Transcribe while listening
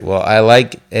Well, I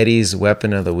like Eddie's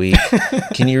weapon of the week.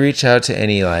 Can you reach out to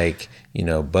any, like,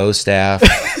 bow staff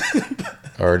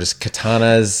or just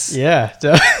katanas? Yeah.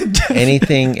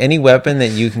 Anything, any weapon that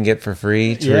you can get for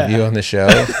free to review on the show?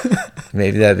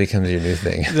 Maybe that becomes your new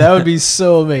thing. That would be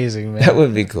so amazing, man. That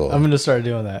would be cool. I'm going to start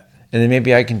doing that. And then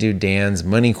maybe I can do Dan's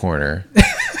Money Corner,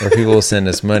 where people will send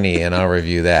us money and I'll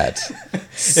review that.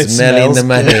 Smelling the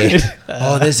money.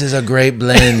 Oh, this is a great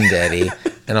blend, Eddie.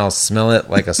 And I'll smell it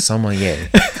like a sommelier.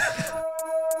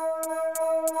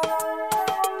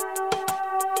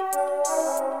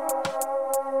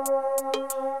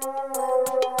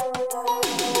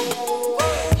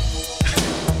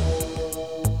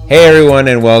 Hey everyone,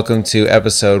 and welcome to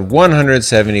episode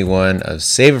 171 of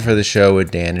Save It for the Show with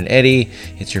Dan and Eddie.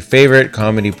 It's your favorite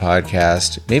comedy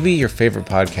podcast, maybe your favorite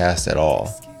podcast at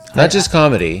all. Not just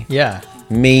comedy. Yeah.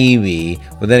 Maybe.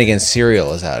 But then again,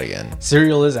 Serial is out again.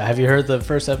 Serial is. Have you heard the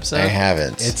first episode? I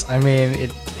haven't.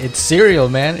 It's Serial,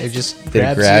 man. It just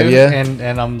grabs grab you, ya? and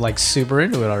I'm like super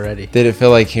into it already. Did it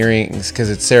feel like hearing, because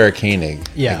it's Sarah Koenig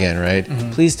Yeah. again, right?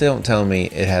 Mm-hmm. Please don't tell me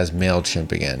it has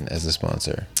MailChimp again as a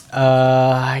sponsor.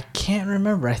 I can't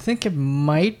remember. I think it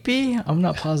might be. I'm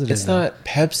not positive. It's not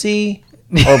Pepsi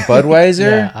or Budweiser?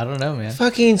 Yeah, I don't know, man.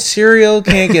 Fucking Serial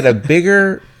can't get a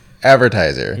bigger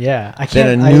advertiser Yeah, I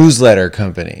than can't. a newsletter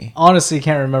company. Honestly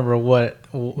can't remember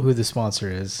who the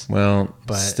sponsor is. Well,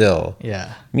 But- still.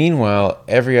 Yeah, Meanwhile,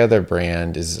 every other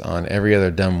brand is on every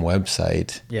other dumb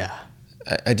website. yeah,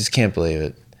 I just can't believe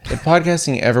it. If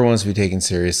podcasting ever wants to be taken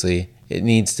seriously, it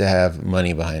needs to have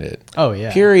money behind it. oh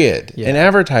yeah. Period. Yeah. And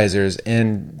advertisers,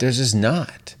 and there's just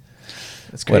not.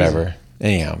 That's crazy. Whatever.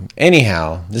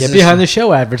 Anyhow. This Get is behind the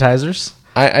show, advertisers.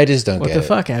 I just don't What get the it.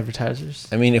 fuck, advertisers?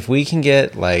 I mean, if we can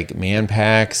get like Man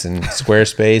Packs and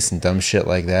Squarespace and dumb shit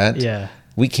like that, Yeah.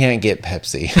 we can't get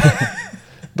Pepsi.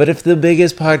 But if the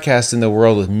biggest podcast in the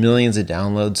world with millions of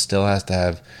downloads still has to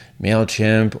have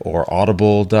MailChimp or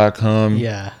Audible.com,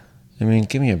 Yeah. I mean,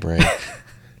 give me a break.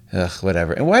 Ugh,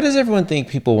 whatever. And why does everyone think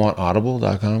people want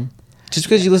Audible.com? Just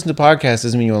because you listen to podcasts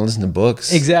doesn't mean you want to listen to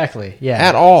books. Exactly. Yeah.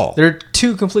 At all. They're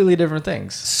two completely different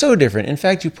things. So different. In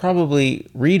fact, you probably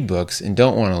read books and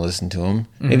don't want to listen to them.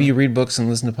 Mm-hmm. Maybe you read books and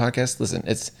listen to podcasts. Listen,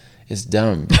 it's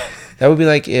dumb. That would be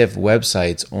like if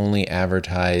websites only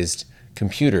advertised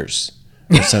computers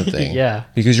or something. Yeah.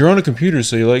 Because you're on a computer,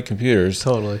 so you like computers.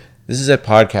 Totally. This is a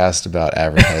podcast about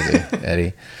advertising,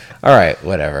 Eddie. All right,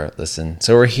 whatever. Listen,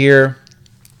 so we're here.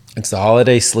 It's the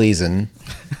holiday sleason.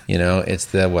 It's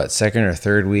the, second or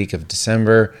third week of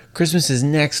December. Christmas is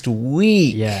next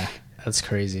week. Yeah. That's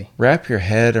crazy. Wrap your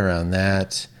head around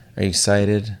that. Are you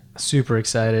excited? Super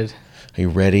excited. Are you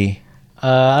ready?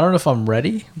 I don't know if I'm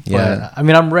ready, but Yeah. I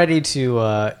mean, I'm ready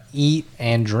to eat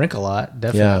and drink a lot.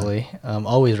 Definitely. I'm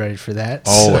always ready for that.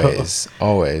 Always.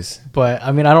 Always. But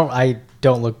I mean, I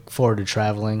don't look forward to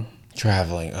traveling. With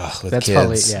That's kids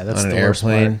probably that's on an the worst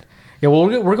airplane. part. Yeah, well,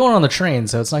 we're going on the train,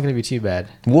 so it's not going to be too bad.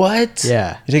 What?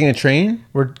 Yeah. You're taking a train?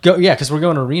 Because we're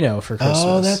going to Reno for Christmas.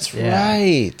 Oh, that's Yeah.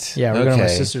 right. Yeah, we're going to my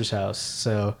Okay. sister's house,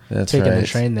 so That's taking the right.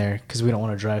 train there because we don't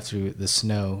want to drive through the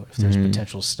snow if there's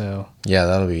potential snow. Yeah,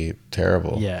 that'll be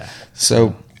terrible. Yeah.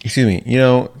 So, excuse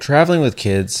me, traveling with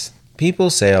kids, people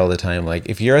say all the time, like,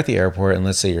 if you're at the airport and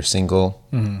let's say you're single,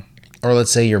 or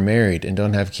let's say you're married and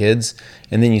don't have kids,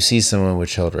 and then you see someone with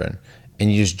children,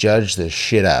 and you just judge the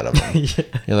shit out of them.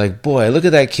 You're like, boy, look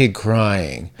at that kid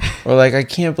crying. Or like, I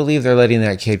can't believe they're letting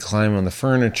that kid climb on the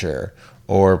furniture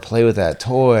or play with that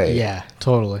toy. Yeah,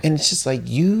 totally. And it's just like,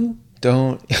 you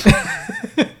don't...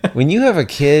 When you have a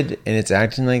kid and it's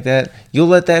acting like that, you'll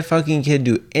let that fucking kid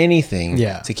do anything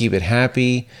to keep it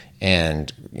happy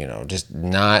and, just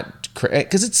not...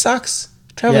 Because it sucks.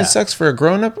 Traveling sucks for a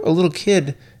grown-up, a little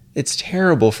kid. It's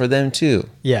terrible for them, too.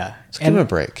 Yeah. So give them a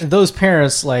break. Those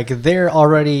parents, they're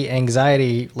already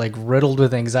riddled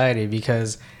with anxiety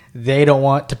because they don't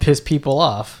want to piss people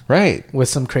off. Right. With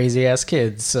some crazy ass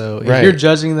kids. So if Right. you're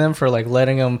judging them for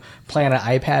letting them play on an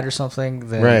iPad or something,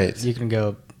 then you can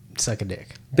go suck a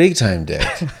dick. Big time dick.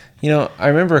 I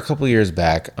remember a couple years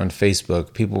back on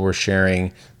Facebook, people were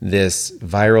sharing this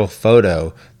viral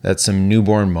photo that some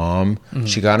newborn mom,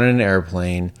 she got on an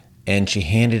airplane and she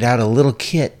handed out a little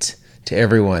kit to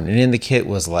everyone. And in the kit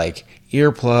was like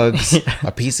earplugs,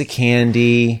 a piece of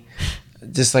candy,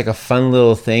 just like a fun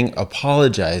little thing,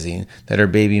 apologizing that her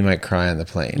baby might cry on the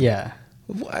plane. Yeah.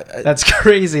 That's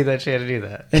crazy that she had to do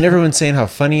that. And everyone's saying how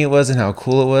funny it was and how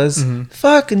cool it was.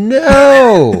 Fuck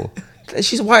no.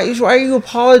 Why are you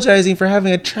apologizing for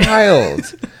having a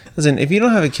child? Listen, if you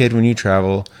don't have a kid when you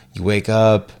travel, you wake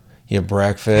up, you have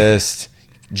breakfast,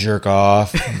 jerk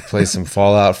off, play some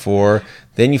Fallout 4,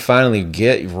 then you finally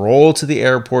roll to the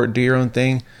airport, do your own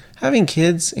thing. having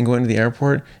kids and going to the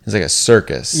airport is like a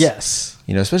circus. Yes.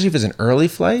 You know, especially if it's an early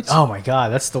flight. Oh my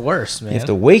God, that's the worst, man. You have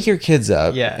to wake your kids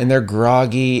up, Yeah. and they're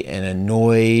groggy and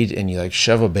annoyed, and you like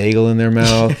shove a bagel in their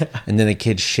mouth, and then the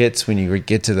kid shits when you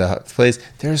get to the place.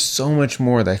 There's so much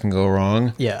more that can go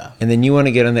wrong. Yeah. And then you want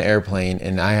to get on the airplane,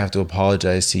 and I have to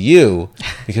apologize to you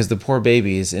because the poor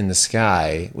baby is in the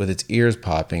sky with its ears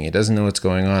popping. It doesn't know what's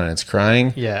going on, and it's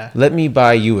crying. Yeah. Let me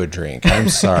buy you a drink. I'm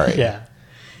sorry. Yeah.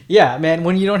 Yeah, man,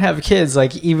 when you don't have kids,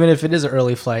 like even if it is an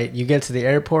early flight, you get to the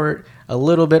airport a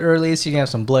little bit early so you can have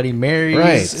some Bloody Marys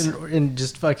Right. and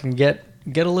just fucking get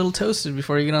a little toasted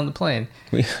before you get on the plane.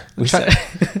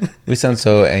 We sound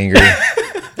so angry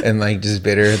and like just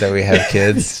bitter that we have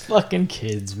kids. These fucking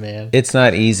kids, man. It's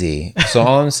not easy. So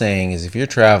all I'm saying is if you're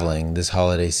traveling this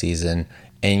holiday season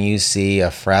and you see a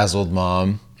frazzled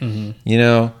mom, you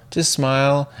know, just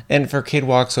smile. And if her kid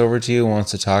walks over to you and wants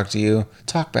to talk to you,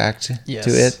 talk back to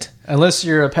it. Unless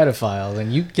you're a pedophile, then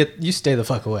you stay the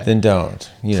fuck away. Then don't.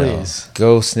 You Please. know,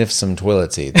 go sniff some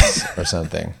toilet seats or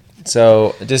something.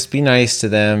 So just be nice to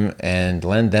them and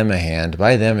lend them a hand,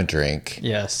 buy them a drink,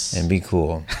 Yes. and be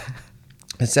cool.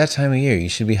 It's that time of year. You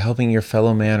should be helping your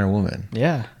fellow man or woman.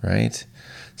 Yeah. Right?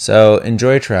 So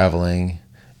enjoy traveling.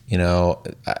 You know,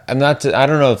 I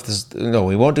don't know if this, no,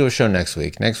 we won't do a show next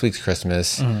week. Next week's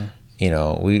Christmas. You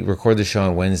know, we record the show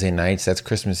on Wednesday nights. That's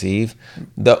Christmas Eve.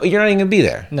 Though you're not even going to be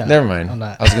there. No, Never mind. I'm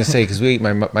not. I was going to say, because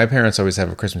my parents always have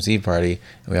a Christmas Eve party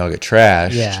and we all get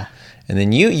trashed. Yeah. And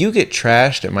then you get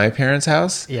trashed at my parents'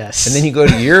 house. Yes. And then you go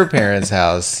to your parents'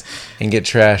 house and get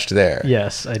trashed there.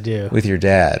 Yes, I do. With your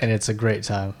dad. And it's a great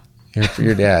time.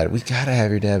 Your dad. We got to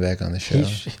have your dad back on the show.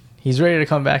 He's ready to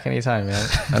come back anytime, man.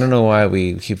 I don't know why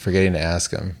we keep forgetting to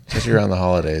ask him, especially around the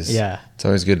holidays. Yeah. It's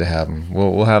always good to have him.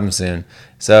 We'll have him soon.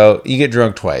 So you get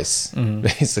drunk twice,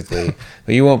 basically.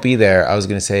 But you won't be there. I was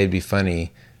going to say it'd be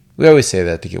funny. We always say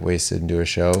that to get wasted and do a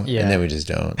show, Yeah. and then we just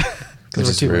don't. Because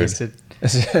we're too wasted.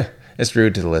 It's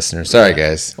rude to the listeners. Sorry,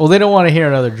 guys. Well, they don't want to hear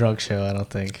another drunk show, I don't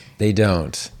think. They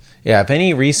don't. Yeah, if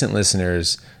any recent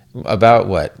listeners, about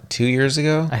what, 2 years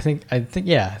ago? I think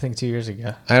 2 years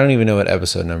ago. I don't even know what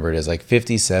episode number it is, like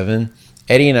 57.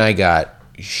 Eddie and I got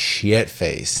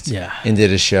shit-faced and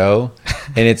did a show,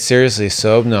 and it's seriously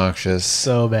so obnoxious.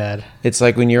 So bad. It's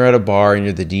like when you're at a bar and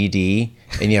you're the DD,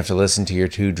 and you have to listen to your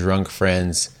two drunk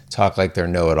friends talk like they're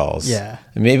know-it-alls. Yeah.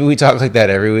 And maybe we talk like that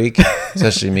every week,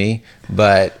 especially me,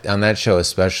 but on that show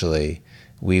especially,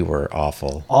 we were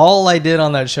awful. All I did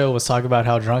on that show was talk about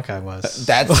how drunk I was.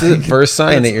 That's the first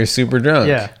sign that you're super drunk.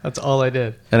 Yeah, that's all I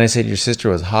did. And I said your sister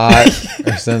was hot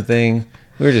or something.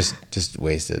 We were just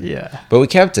wasted. Yeah. But we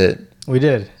kept it. We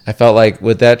did. I felt like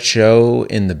with that show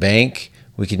in the bank,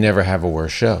 we could never have a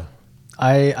worse show.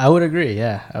 I would agree,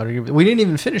 yeah. I would agree. We didn't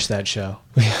even finish that show.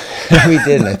 We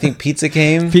didn't. I think pizza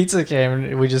came. Pizza came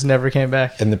and we just never came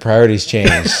back. And the priorities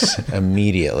changed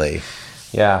immediately.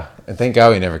 Yeah. And thank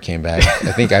God we never came back.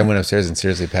 I think I went upstairs and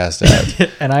seriously passed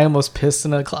out. And I almost pissed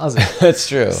in a closet. That's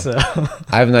true. So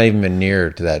I've not even been near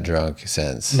to that drunk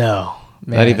since. no.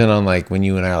 Man. Not even on like when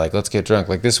you and I are like, let's get drunk.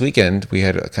 Like this weekend, we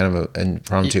had a kind of an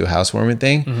impromptu housewarming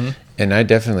thing. And I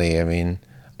definitely, I mean,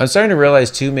 I'm starting to realize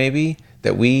too, maybe,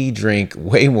 that we drink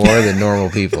way more than normal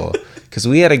people. Because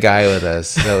we had a guy with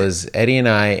us that was Eddie and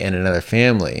I and another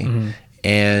family.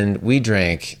 And we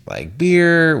drank like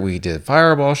beer. We did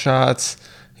fireball shots.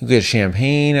 We did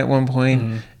champagne at one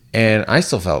point. And I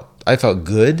felt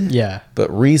good. Yeah.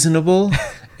 But reasonable.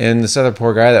 And this other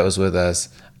poor guy that was with us,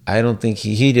 I don't think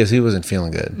he wasn't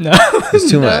feeling good. No.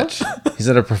 It's too much. He's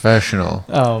not a professional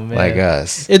Oh man. like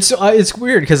us. It's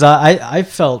weird because I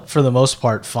felt for the most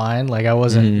part fine. Like I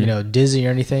wasn't dizzy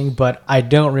or anything, but I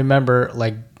don't remember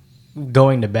like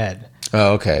going to bed.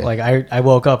 Oh, okay. Like I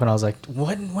woke up and I was like,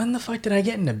 when the fuck did I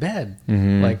get into bed?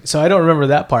 Like so I don't remember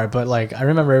that part, but like I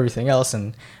remember everything else,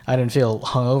 and I didn't feel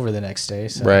hungover the next day.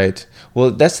 So. Right.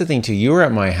 Well, that's the thing too. You were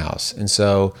at my house, and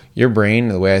so your brain,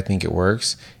 the way I think it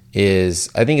works, is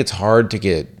I think it's hard to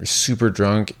get super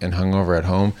drunk and hungover at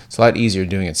home. It's a lot easier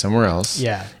doing it somewhere else.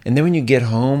 Yeah. And then when you get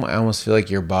home, I almost feel like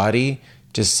your body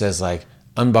just says like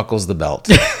unbuckles the belt.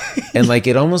 And like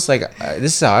it almost like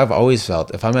this is how I've always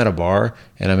felt. If I'm at a bar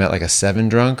and I'm at like a 7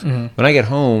 drunk, when I get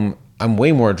home, I'm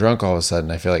way more drunk all of a sudden,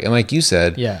 I feel like. And like you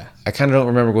said, Yeah. I kind of don't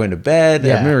remember going to bed.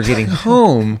 Yeah. I remember getting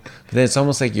home, but then it's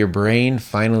almost like your brain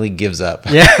finally gives up.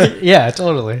 Yeah,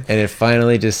 totally. And it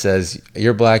finally just says,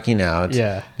 you're blacking out.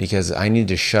 Yeah. Because I need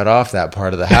to shut off that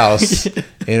part of the house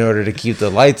in order to keep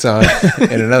the lights on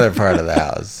in another part of the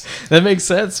house. That makes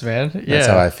sense, man. Yeah. That's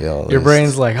how I feel. Your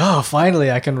brain's like, oh,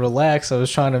 finally I can relax. I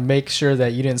was trying to make sure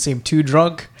that you didn't seem too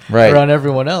drunk Right. around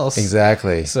everyone else.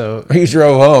 Exactly. So Or you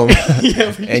drove home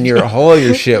Yeah, and your whole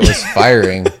your shit was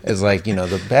firing. It's like,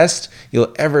 the best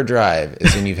you'll ever drive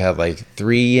is when you've had like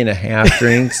 3.5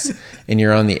 drinks and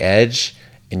you're on the edge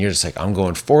and you're just like, I'm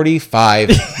going 45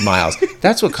 miles.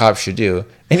 That's what cops should do.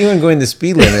 Anyone going the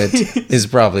speed limit is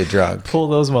probably drunk. pull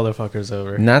those motherfuckers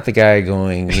over. Not the guy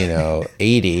going,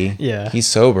 80. Yeah. He's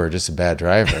sober, just a bad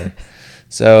driver.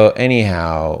 So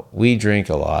anyhow, we drink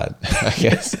a lot, I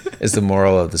guess, is the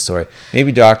moral of the story.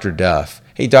 Maybe Dr. Duff.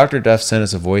 Hey, Dr. Duff sent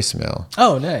us a voicemail.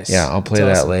 Oh, nice. Yeah, I'll play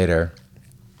That's that awesome. later.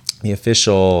 The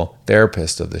official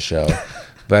therapist of the show.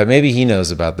 But maybe he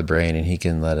knows about the brain and he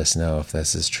can let us know if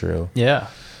this is true. Yeah.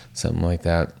 Something like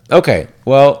that. Okay,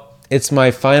 well, it's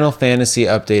my Final Fantasy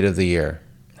update of the year.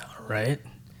 All right.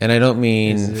 And I don't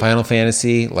mean Final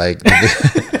Fantasy, like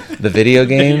the video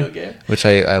game, Video game. which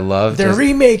I love. They're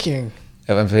remaking.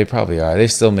 They probably are. They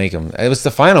still make them. It was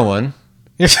the final one.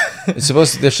 It's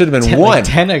supposed to, there should have been 10, one. like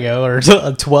 10 ago or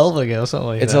 12 ago, something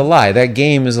like It's that. a lie. That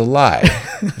game is a lie.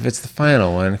 If it's the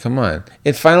final one, come on.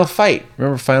 It's Final Fight.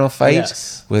 Remember Final Fight?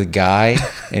 Yes. With Guy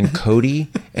and Cody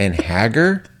and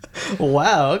Hager?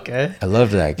 Wow, okay. I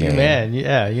loved that game. Man,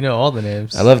 yeah, you know all the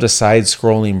names. I loved a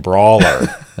side-scrolling brawler.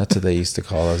 That's what they used to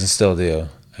call those, and still do,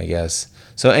 I guess.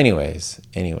 So anyways.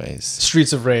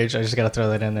 Streets of Rage, I just got to throw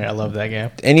that in there. I love that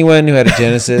game. Anyone who had a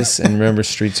Genesis and remembers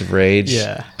Streets of Rage,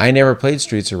 Yeah. I never played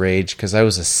Streets of Rage because I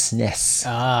was a SNES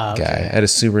Ah, okay. guy. I had a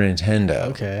Super Nintendo.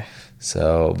 Okay.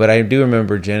 So, but I do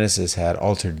remember Genesis had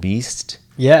Altered Beast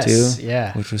Yes, too,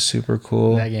 yeah. which was super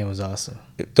cool. That game was awesome.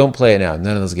 Don't play it now.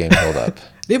 None of those games hold up.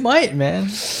 They might, man.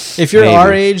 If you're Maybe.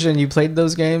 our age and you played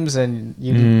those games and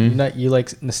you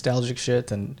like nostalgic shit,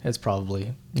 then it's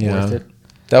probably worth it.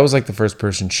 That was like the first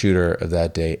person shooter of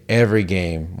that day. Every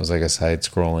game was like a side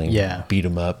scrolling beat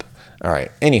 'em up. All right.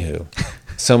 Anywho,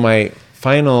 so my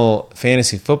Final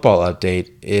Fantasy football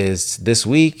update is this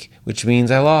week, which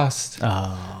means I lost.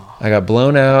 Oh, I got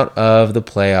blown out of the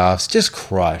playoffs, just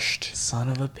crushed. son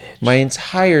of a bitch. My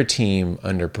entire team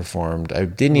underperformed. I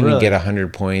didn't even Really? get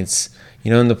 100 points.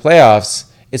 In the playoffs,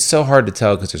 it's so hard to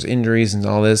tell because there's injuries and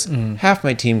all this. Half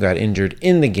my team got injured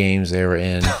in the games they were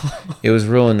in. It was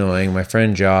real annoying. My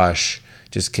friend Josh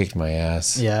just kicked my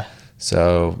ass. Yeah.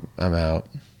 So I'm out.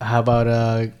 How about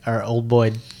our old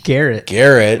boy Garrett?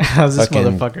 Garrett. How's this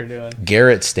fucking motherfucker doing?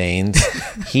 Garrett Stains.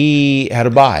 He had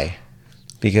a bye.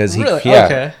 Because he, Really? yeah,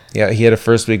 Okay. yeah, he had a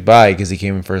first week bye because he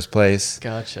came in first place.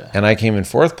 Gotcha. And I came in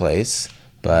fourth place,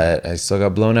 but I still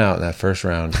got blown out in that first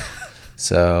round.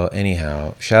 So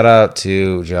anyhow, shout out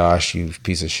to Josh, you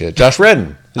piece of shit. Josh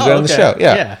Redden, who's been on the okay. show.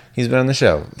 Yeah, Yeah. he's been on the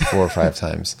show 4 or 5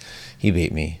 times. He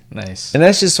beat me. Nice. And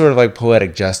that's just sort of like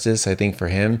poetic justice, I think, for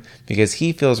him, because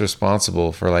he feels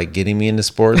responsible for like getting me into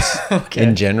sports Okay.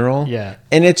 in general. Yeah.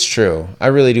 And it's true. I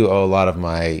really do owe a lot of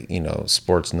my,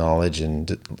 sports knowledge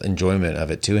and enjoyment of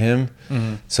it to him.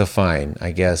 Mm-hmm. So fine,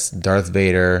 I guess Darth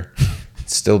Vader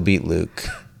still beat Luke.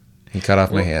 He cut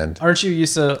off my hand. Aren't you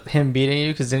used to him beating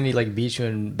you? Because didn't he like beat you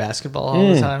in basketball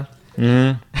all the time?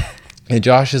 And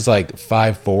Josh is like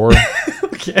 5'4".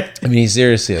 Okay. I mean, he's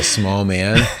seriously a small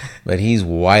man, but he's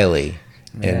wily.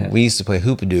 Man. And we used to play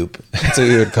hoop-a-doop, that's what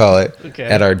we would call it, Okay.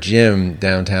 at our gym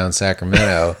downtown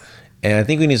Sacramento. And I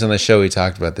think when he was on the show, we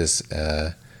talked about this.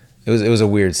 It was a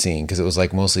weird scene because it was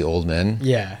like mostly old men.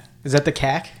 Yeah. Is that the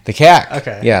CAC? The CAC.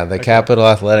 Okay. Yeah, the Okay. Capital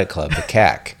Athletic Club, the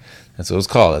CAC. That's what it was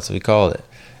called. That's what we called it.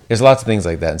 There's lots of things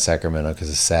like that in Sacramento because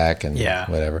of SAC and Yeah.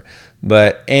 whatever.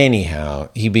 But anyhow,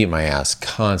 he beat my ass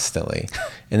constantly.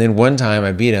 And then one time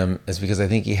I beat him is because I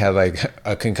think he had like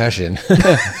a concussion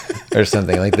or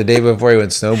something. Like the day before he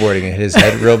went snowboarding and hit his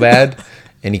head real bad.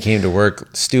 And he came to work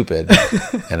stupid.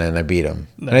 And then I beat him.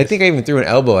 And I think I even threw an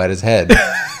elbow at his head.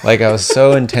 Like I was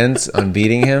so intense on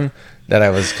beating him that I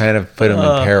was kind of put him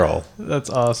in peril That's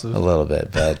awesome. a little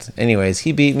bit. But anyways,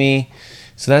 he beat me.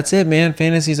 So that's it, man.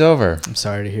 Fantasy's over. I'm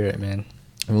sorry to hear it, man.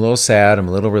 I'm a little sad. I'm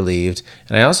a little relieved.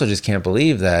 And I also just can't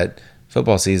believe that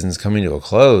football season's coming to a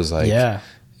close. Like, Yeah.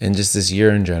 And just this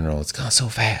year in general, it's gone so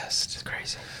fast. It's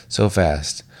crazy. So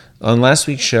fast. On last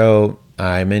week's show,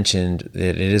 I mentioned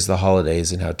that it is the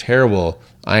holidays and how terrible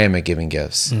I am at giving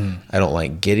gifts. I don't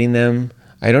like getting them.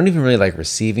 I don't even really like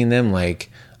receiving them. Like,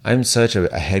 I'm such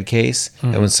a head case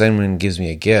that when someone gives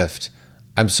me a gift,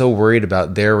 I'm so worried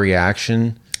about their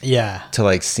reaction Yeah. to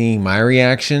like seeing my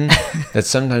reaction that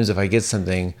sometimes if I get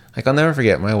something, like I'll never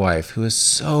forget my wife, who is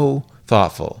so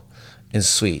thoughtful and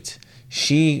sweet.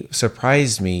 She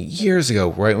surprised me years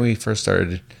ago, right when we first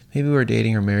started, maybe we were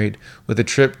dating or married, with a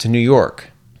trip to New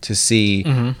York to see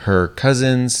her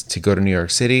cousins, to go to New York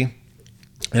City.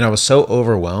 And I was so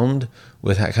overwhelmed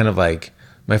with that kind of like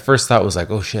my first thought was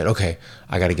like, oh shit, okay,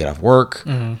 I got to get off work.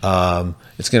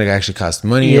 It's going to actually cost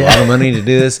money, a lot of money to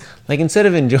do this. Like, instead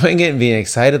of enjoying it and being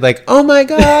excited, like, oh my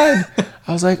God,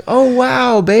 I was like, oh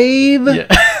wow, babe,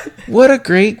 what a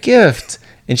great gift.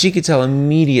 And she could tell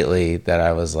immediately that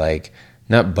I was like,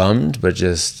 not bummed, but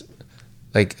just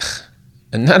like,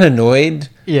 not annoyed,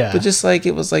 but just like,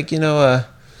 it was like,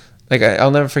 like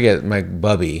I'll never forget my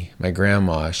bubby, my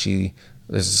grandma.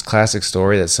 There's this classic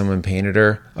story that someone painted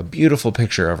her a beautiful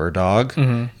picture of her dog,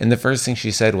 and the first thing she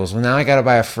said was, "Well, now I got to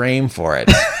buy a frame for it.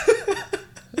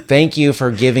 Thank you for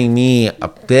giving me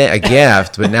a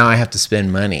gift, but now I have to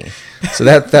spend money." So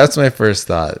that's my first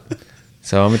thought.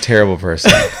 So I'm a terrible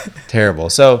person, terrible.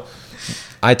 So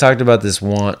I talked about this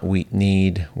want, we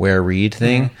need, wear, read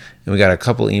thing, and we got a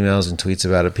couple emails and tweets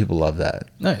about it. People love that.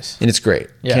 Nice. And it's great.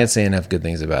 Yeah. Can't say enough good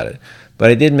things about it. But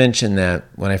I did mention that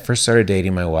when I first started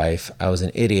dating my wife, I was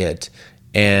an idiot.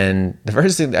 And the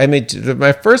first thing I made,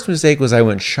 my first mistake was I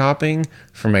went shopping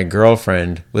for my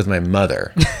girlfriend with my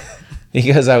mother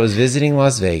because I was visiting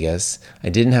Las Vegas. I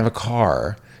didn't have a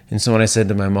car. And so when I said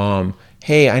to my mom,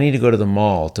 hey, I need to go to the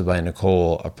mall to buy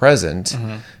Nicole a present,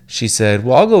 she said,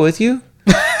 well, I'll go with you.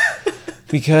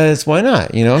 Because why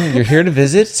not? You're here to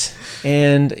visit,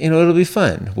 and it'll be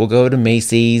fun. We'll go to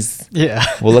Macy's. Yeah.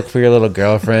 We'll look for your little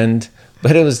girlfriend.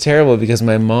 But it was terrible because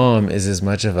my mom is as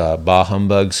much of a bah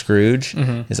humbug Scrooge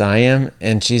as I am,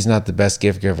 and she's not the best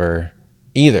gift giver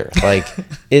either. Like,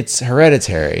 it's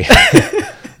hereditary.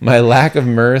 My lack of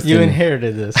mirth. You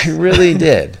inherited this. I really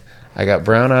did. I got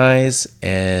brown eyes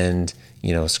and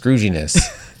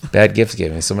Scrooginess, bad gift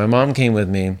giving. So my mom came with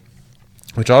me,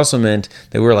 which also meant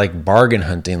that we were like bargain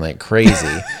hunting like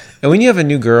crazy. And when you have a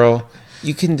new girl,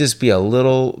 you can just be a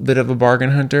little bit of a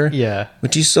bargain hunter. Yeah.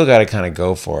 But you still got to kind of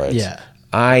go for it. Yeah.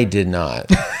 I did not.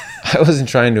 I wasn't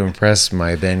trying to impress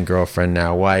my then girlfriend,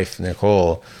 now wife,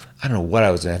 Nicole. I don't know what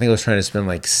I was doing. I think I was trying to spend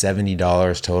like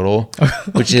 $70 total,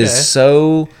 which is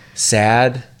so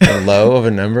sad and low of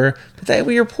a number. But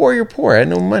when you're poor, you're poor. I had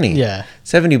no money. Yeah.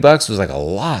 $70 was like a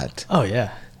lot. Oh,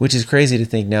 yeah. Which is crazy to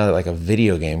think now that like a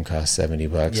video game costs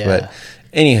 $70. Yeah. But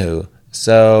anywho,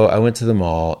 so I went to the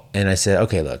mall and I said,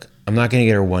 okay, look, I'm not going to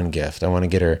get her one gift. I want to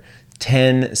get her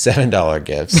 10 $7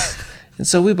 gifts. And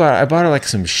so I bought her like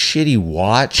some shitty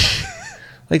watch,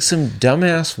 like some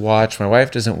dumbass watch. My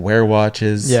wife doesn't wear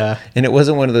watches. Yeah. And it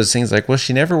wasn't one of those things like, well,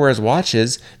 she never wears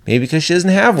watches, maybe because she doesn't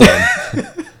have one.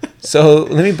 So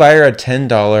let me buy her a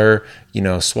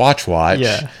 $10, Swatch watch.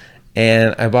 Yeah.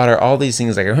 And I bought her all these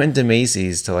things. Like I went to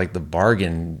Macy's to like the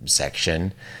bargain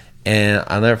section, and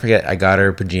I'll never forget, I got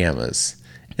her pajamas.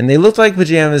 And they looked like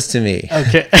pajamas to me.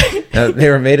 Okay. Now, they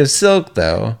were made of silk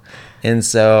though. And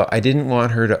so I didn't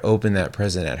want her to open that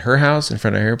present at her house in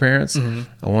front of her parents.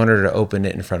 I wanted her to open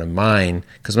it in front of mine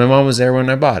because my mom was there when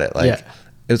I bought it. Like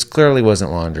it clearly wasn't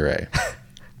lingerie.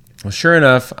 Well, sure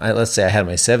enough, let's say I had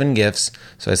my 7 gifts.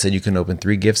 So I said, you can open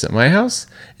 3 gifts at my house,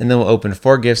 and then we'll open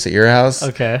 4 gifts at your house.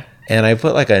 Okay. And I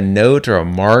put like a note or a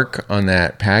mark on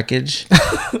that package.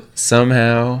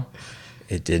 Somehow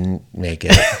it didn't make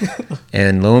it.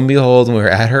 And lo and behold, we were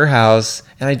at her house,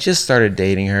 and I just started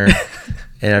dating her.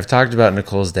 And I've talked about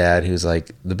Nicole's dad, who's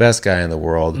like the best guy in the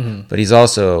world, but he's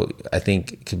also, I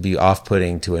think, could be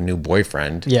off-putting to a new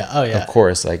boyfriend. Yeah, oh yeah. Of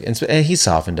course, like, and he's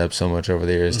softened up so much over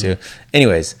the years too.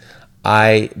 Anyways,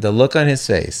 the look on his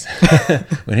face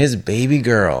when his baby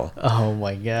girl. Oh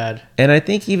my God. And I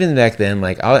think even back then,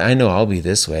 like, I know I'll be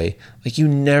this way. Like, you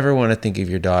never want to think of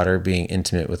your daughter being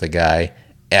intimate with a guy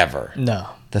ever. No.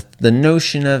 The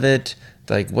notion of it,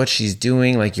 like what she's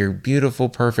doing, like your beautiful,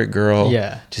 perfect girl,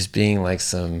 just being like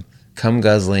some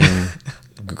cum-guzzling,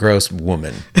 gross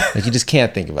woman. Like you just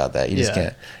can't think about that. You just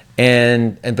can't.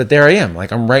 And but there I am,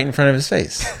 like I'm right in front of his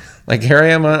face. Like here I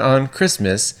am on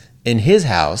Christmas in his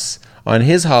house on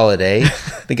his holiday,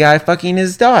 the guy fucking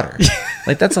his daughter.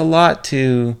 Like that's a lot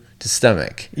to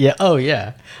stomach. Yeah. Oh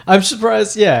yeah. I'm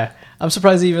surprised. Yeah. I'm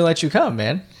surprised he even let you come,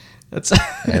 man. That's.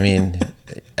 I mean,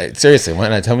 seriously, why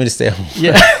not tell me to stay home?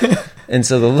 Yeah. And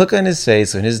so the look on his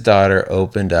face when his daughter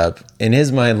opened up, in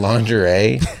his mind,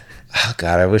 lingerie. Oh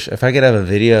God, I wish if I could have a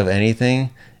video of anything,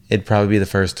 it'd probably be the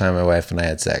first time my wife and I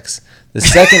had sex.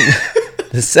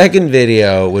 The second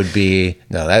video would be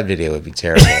that video would be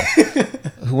terrible.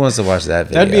 Who wants to watch that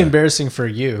video? That'd be embarrassing for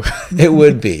you. It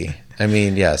would be. I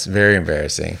mean, yes, very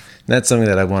embarrassing. And that's something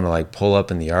that I want to like pull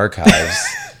up in the archives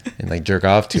and like jerk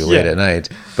off to late at night.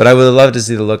 But I would love to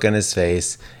see the look on his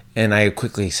face. And I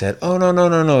quickly said, "Oh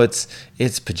no!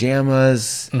 It's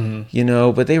pajamas, you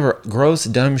know." But they were gross,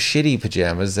 dumb, shitty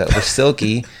pajamas that were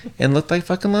silky and looked like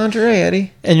fucking lingerie,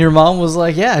 Eddie. And your mom was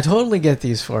like, "Yeah, I totally get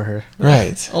these for her.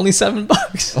 Right? Only $7."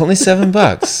 Only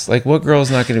 $7. Like, what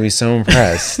girl's not going to be so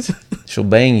impressed? She'll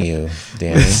bang you,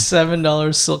 Danny.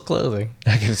 $7 silk clothing.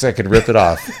 I guess I could rip it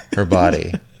off her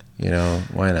body. You know,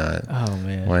 why not? Oh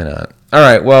man, Why not? All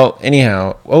right. Well,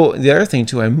 anyhow. Oh, the other thing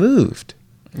too, I moved.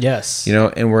 yes. You know,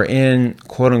 and we're in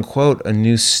quote unquote a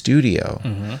new studio.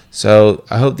 So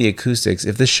I hope the acoustics,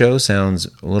 if the show sounds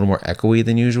a little more echoey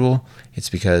than usual, it's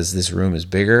because this room is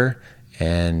bigger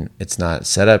and it's not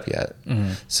set up yet.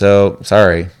 So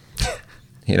sorry,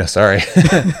 sorry.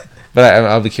 But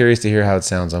I'll be curious to hear how it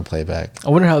sounds on playback. I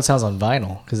wonder how it sounds on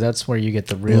vinyl, because that's where you get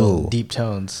the real Ooh. deep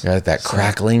tones. Got that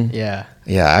crackling? Yeah.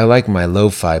 Yeah, I like my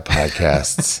lo-fi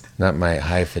podcasts, not my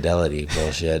high fidelity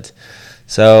bullshit.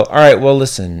 So, all right, well,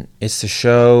 listen, it's the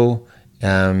show.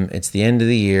 It's the end of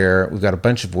the year. We've got a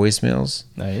bunch of voicemails.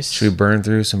 Nice. Should we burn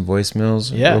through some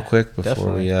voicemails real quick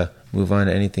before we move on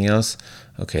to anything else?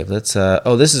 Okay, let's.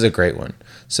 This is a great one.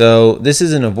 So this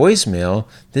isn't a voicemail.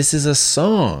 This is a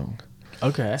song.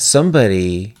 Okay.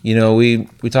 Somebody,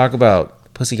 we talk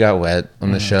about Pussy Got Wet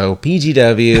on the show,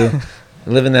 PGW,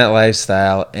 living that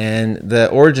lifestyle, and the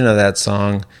origin of that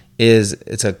song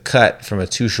it's a cut from a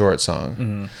Too Short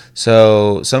song.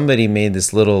 So somebody made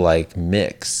this little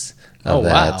mix of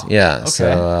that. Wow. Yeah. Okay.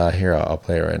 So here, I'll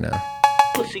play it right now.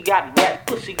 Pussy got wet,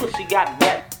 pussy got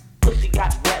wet, pussy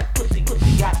got wet, pussy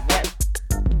got wet.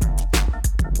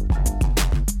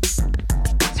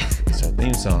 It's our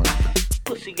theme song.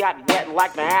 Pussy got wet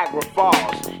like Niagara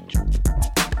Falls.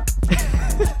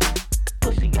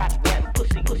 Pussy got wet,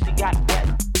 pussy got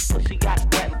wet, pussy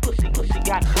got wet, pussy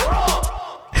got wet.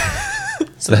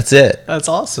 So that's it. That's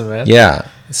awesome, man. Yeah.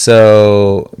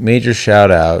 So major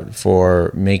shout out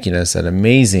for making us an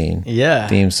amazing Yeah.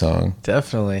 theme song.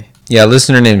 Definitely. Yeah, a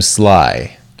listener named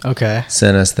Sly Okay.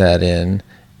 sent us that in.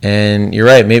 And you're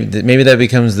right. Maybe that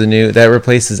becomes that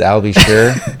replaces Albie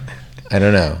Sure. I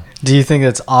don't know. Do you think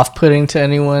that's off-putting to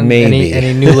anyone? Maybe.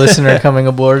 Any new listener coming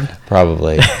aboard?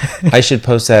 Probably. I should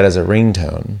post that as a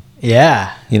ringtone.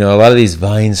 Yeah. A lot of these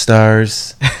Vine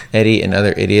stars, Eddie, and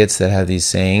other idiots that have these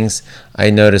sayings, I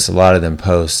notice a lot of them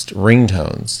post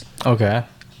ringtones. Okay.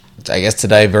 I guess to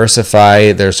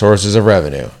diversify their sources of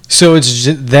revenue. So it's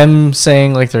them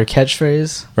saying their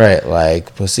catchphrase? Right,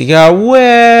 like, pussy got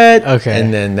wet. Okay.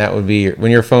 And then that would be,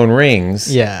 when your phone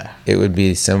rings, Yeah. it would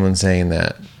be someone saying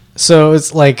that. So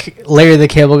it's like Larry the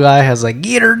Cable Guy has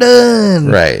get her done.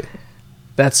 Right.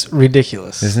 That's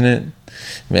ridiculous. Isn't it?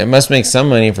 I mean, it must make some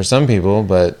money for some people,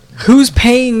 but Who's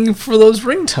paying for those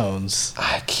ringtones?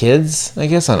 kids, I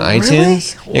guess, on Really?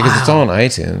 iTunes. Yeah, because it's Wow. all on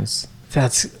iTunes.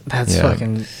 That's Yeah.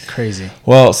 fucking crazy.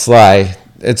 Well, Sly,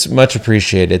 it's much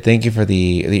appreciated. Thank you for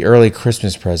the early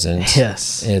Christmas present.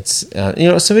 Yes. It's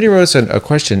somebody wrote us a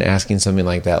question asking something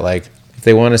like that, like if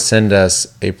they want to send us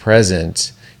a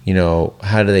present,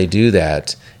 how do they do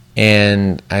that?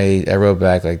 And I wrote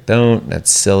back don't. That's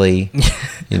silly.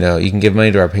 You can give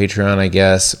money to our Patreon, I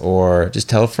guess, or just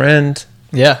tell a friend.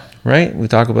 Yeah. Right? We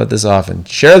talk about this often.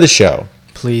 Share the show.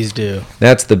 Please do.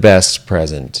 That's the best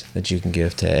present that you can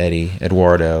give to Eddie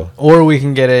Eduardo. Or we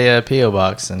can get a PO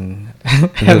box and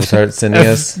People start sending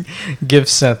us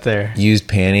gifts sent there. used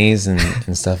panties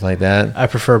and stuff like that. I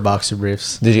prefer boxer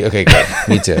briefs. Did you? Okay, good.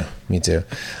 Me too. Me too.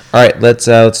 All right, let's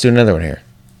do another one here.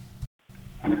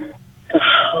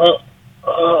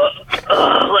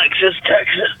 Alexis,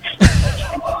 Texas.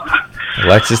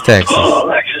 Alexis, Texas. Oh,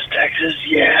 Alexis, Texas.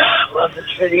 Yeah, love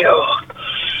this video.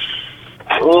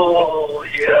 Oh,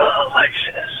 yeah,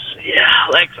 Alexis. Yeah,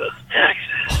 Alexis,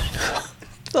 Texas.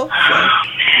 Oh, Man,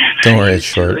 Don't worry, it's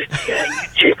short. yeah, you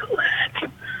jiggle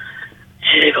that.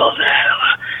 Jiggle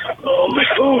that. Oh, my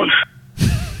phone.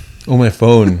 Oh, my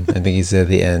phone. I think he said at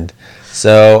the end.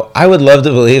 So I would love to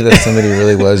believe that somebody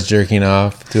really was jerking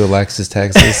off to Alexis,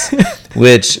 Texas,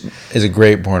 which is a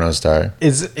great porno star.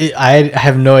 I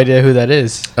have no idea who that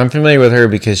is. I'm familiar with her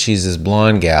because she's this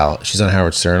blonde gal. She's on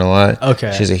Howard Stern a lot.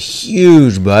 Okay. She has a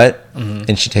huge butt,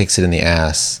 and she takes it in the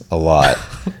ass a lot.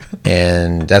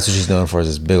 And that's what she's known for, is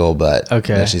this big old butt.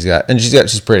 Okay. That she's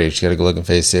pretty. She's got a good looking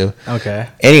face too. Okay.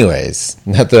 Anyways,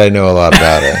 not that I know a lot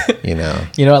about her, You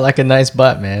know, I like a nice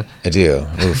butt, man. I do.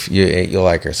 Oof, you'll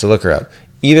like her. So look her up.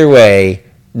 Either way,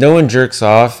 no one jerks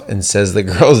off and says the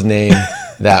girl's name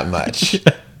that much.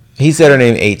 He said her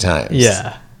name 8 times.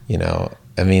 Yeah.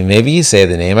 I mean, maybe you say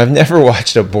the name. I've never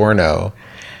watched a porno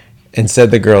and said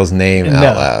the girl's name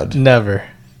out loud. Never.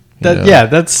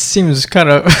 That seems kind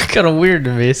of weird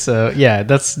to me. So yeah,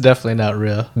 that's definitely not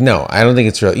real. No, I don't think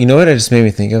it's real. You know what it just made me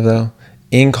think of though?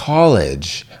 in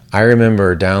college, I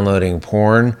remember downloading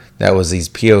porn that was these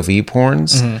POV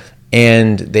porns. Mm-hmm.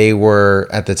 And they were,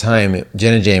 at the time,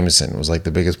 Jenna Jameson was like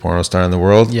the biggest porno star in the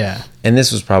world. Yeah. And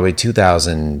this was probably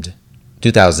 2000.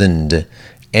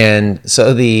 And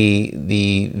so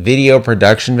the video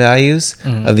production values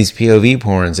of these POV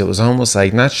porns, it was almost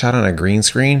like not shot on a green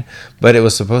screen, but it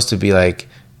was supposed to be like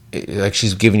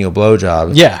she's giving you a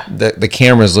blowjob. Yeah. The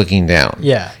camera's looking down.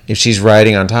 Yeah. If she's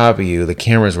riding on top of you, the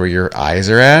camera's where your eyes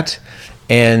are at.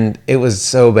 And it was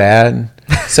so bad.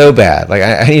 So bad. Like,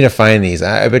 I need to find these.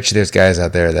 I bet you there's guys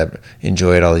out there that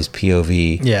enjoyed all these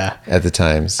POV Yeah. at the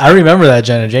times. I remember that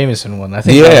Jenna Jameson one. I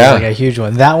think Yeah. that was like a huge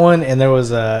one. That one, and there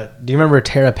was a. Do you remember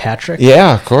Tara Patrick?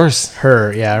 Yeah, of course.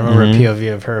 Her, yeah, I remember a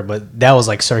POV of her, but that was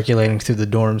like circulating through the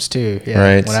dorms too. Yeah,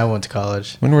 Right. when I went to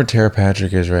college. I wonder where Tara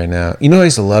Patrick is right now. You know what I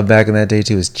used to love back in that day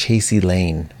too was Chasey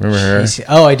Lane. Remember her?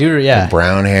 Oh, I do. Yeah,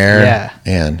 Brown hair. Yeah.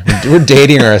 Man, we're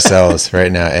dating ourselves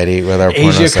right now, Eddie, with our porno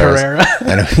Asia stars. Carrera.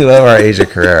 I know we love our Asia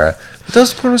Carrera. But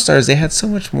those porno stars, they had so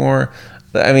much more.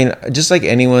 I mean, just like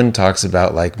anyone talks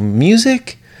about like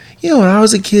music. You know, when I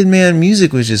was a kid, man,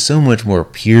 music was just so much more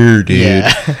pure, dude.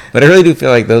 Yeah. But I really do feel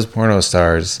like those porno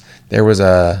stars, there was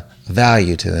a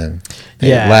value to them. They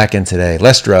Yeah. lack in today.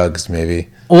 Less drugs, maybe.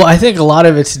 Well, I think a lot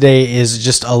of it today is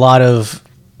just a lot of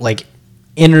like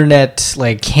internet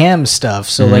like cam stuff.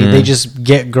 So like they just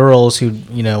get girls who,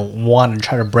 you know, want to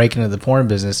try to break into the porn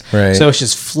business. Right. So it's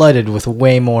just flooded with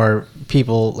way more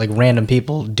people, like random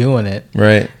people doing it.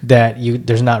 Right. That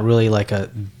there's not really like a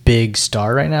big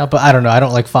star right now. But I don't know. I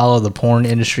don't like follow the porn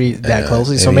industry that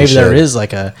closely. So maybe maybe you there should. is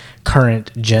like a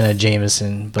current Jenna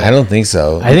Jameson. But I don't think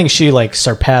so. I think she like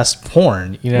surpassed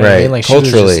porn. You know what I Right. mean? Like she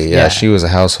was Culturally, just- she was a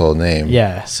household name.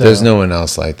 Yeah, so- There's no one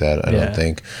else like that, I Yeah. don't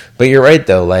think. But you're right,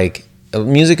 though. Like,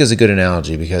 music is a good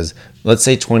analogy because let's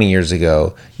say 20 years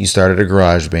ago, you started a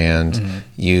garage band,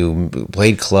 you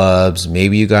played clubs,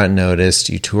 maybe you got noticed,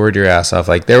 you toured your ass off.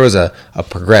 Like, there was a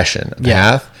progression, a Yeah.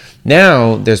 path.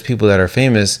 Now, there's people that are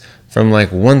famous from,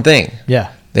 like, one thing. Yeah.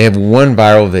 They have one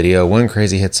viral video, one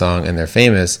crazy hit song, and they're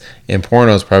famous. And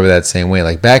porno is probably that same way.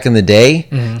 Like back in the day,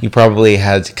 you probably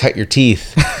had to cut your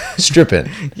teeth stripping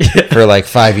for like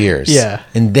 5 years. Yeah.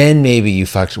 And then maybe you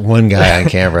fucked one guy on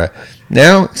camera.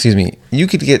 Now, you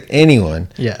could get anyone,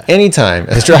 Yeah. anytime,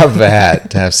 at the drop of a hat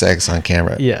to have sex on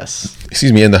camera. Yes.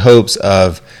 In the hopes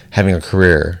of having a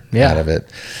career Yeah. out of it.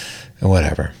 And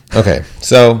whatever. Okay,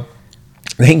 so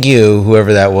thank you,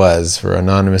 whoever that was, for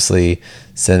anonymously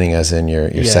sending us in your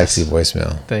Yes. sexy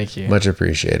voicemail. Thank you. Much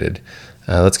appreciated.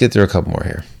 Let's get through a couple more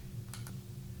here.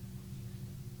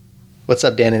 What's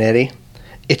up, Dan and Eddie?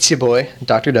 It's your boy,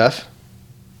 Dr. Duff.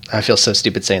 I feel so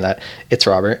stupid saying that. It's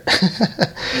Robert.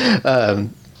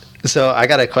 So I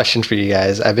got a question for you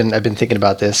guys. I've been thinking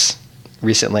about this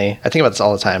recently. I think about this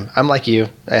all the time. I'm like you.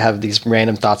 I have these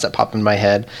random thoughts that pop in my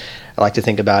head. I like to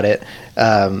think about it.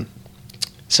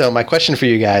 So my question for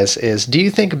you guys is, do you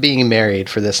think being married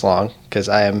for this long, because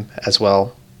I am as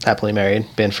well happily married,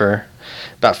 been for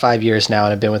about 5 years now,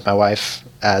 and I've been with my wife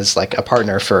as like a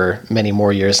partner for many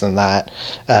more years than that.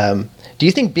 Do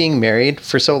you think being married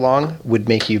for so long would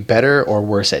make you better or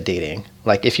worse at dating?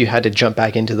 Like if you had to jump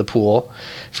back into the pool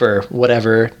for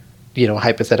whatever,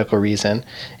 hypothetical reason,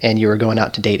 and you were going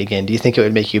out to date again, do you think it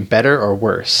would make you better or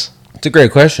worse? It's a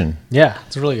great question. Yeah,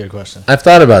 it's a really good question. I've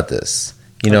thought about this.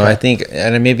 Okay. I think,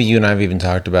 and maybe you and I have even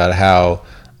talked about how,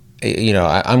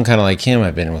 I'm kind of like him.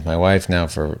 I've been with my wife now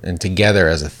and together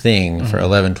as a thing for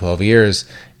 11, 12 years.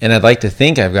 And I'd like to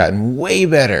think I've gotten way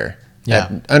better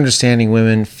at understanding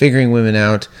women, figuring women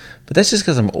out. But that's just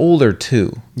because I'm older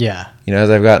too. Yeah. As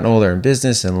I've gotten older in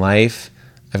business and life,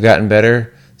 I've gotten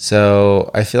better. So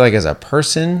I feel like as a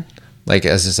person, like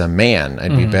as just a man,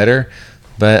 I'd be better.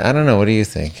 But I don't know. What do you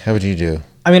think? How would you do?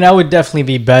 I mean, I would definitely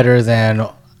be better than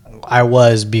I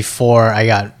was before I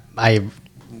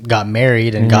got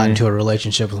married and got into a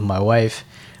relationship with my wife.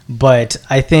 But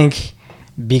I think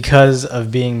because of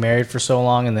being married for so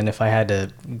long, and then if I had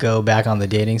to go back on the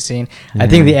dating scene, I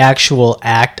think the actual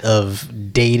act of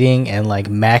dating and like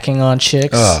macking on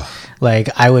chicks, like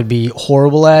I would be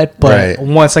horrible at. But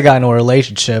once I got into a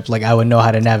relationship, like I would know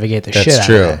how to navigate the shit out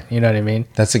of it. You know what I mean?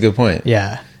 That's a good point.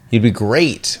 Yeah. You'd be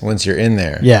great once you're in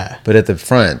there. Yeah. But at the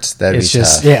front, that'd It's be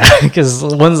just, tough. yeah, because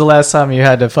when's the last time you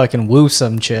had to fucking woo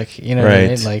some chick? You know what I Right.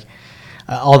 mean? Like,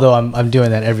 although I'm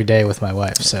doing that every day with my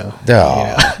wife, so.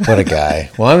 Oh, what a guy.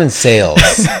 Well, I'm in sales.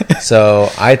 So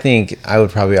I think I would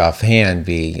probably offhand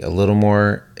be a little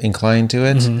more inclined to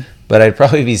it. But I'd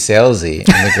probably be salesy.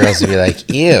 And the girls would be like,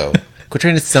 ew, quit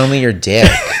trying to sell me your dick,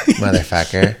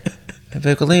 motherfucker. I'd be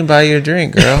like, well, let me buy you a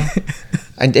drink, girl.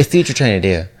 I see what you're trying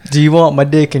to do. Do you want my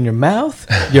dick in your mouth,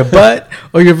 your butt,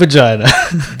 or your vagina?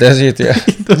 Those are your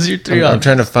three. Those are your three I'm options.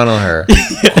 trying to funnel her.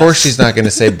 Of course, she's not going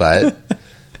to say butt.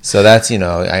 So that's,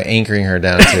 anchoring her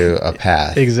down to a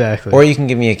path. Exactly. Or you can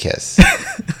give me a kiss.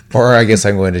 Or I guess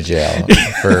I'm going to jail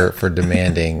for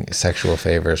demanding sexual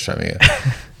favors from you.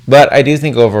 But I do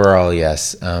think overall,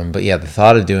 yes. But yeah, the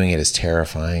thought of doing it is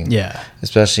terrifying. Yeah.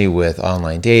 Especially with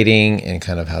online dating and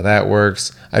kind of how that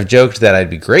works. I've joked that I'd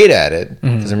be great at it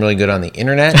because I'm really good on the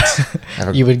internet.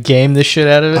 You would game the shit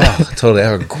out of it? Oh, totally. I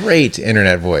have a great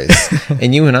internet voice.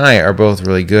 And you and I are both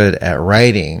really good at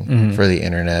writing for the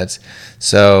internet.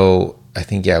 So I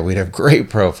think, yeah, we'd have great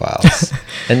profiles.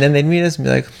 And then they'd meet us and be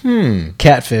like,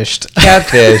 Catfished.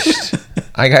 catfished.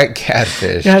 I got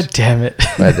catfished God damn it.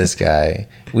 by this guy.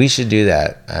 We should do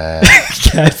that.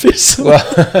 Catfish. Well,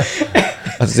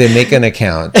 I was going to say make an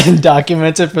account. And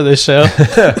document it for the show.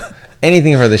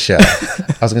 Anything for the show.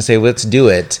 I was going to say, let's do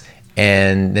it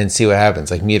and then see what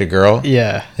happens. Like meet a girl.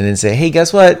 Yeah. And then say, hey,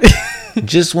 guess what?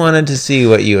 Just wanted to see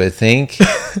what you would think.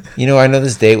 I know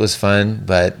this date was fun,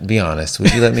 but be honest.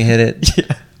 Would you let me hit it?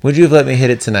 Yeah. Would you have let me hit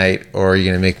it tonight, or are you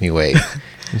going to make me wait?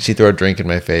 And she'd throw a drink in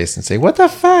my face and say, what the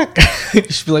fuck?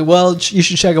 She'd be like, well, you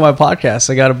should check out my podcast.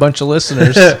 I got a bunch of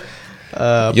listeners.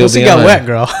 You'll Pussy be got on. wet,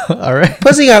 girl. All right.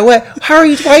 Pussy got wet. Why are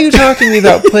you talking to me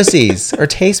about pussies or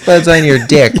taste buds on your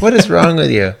dick? What is wrong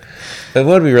with you? But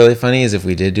what would be really funny is if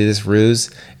we did do this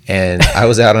ruse and I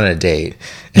was out on a date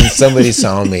and somebody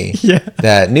saw me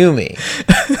that knew me.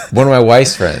 One of my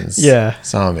wife's friends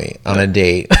saw me on a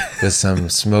date with some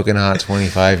smoking hot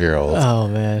 25-year-old. Oh,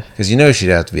 man. Because she'd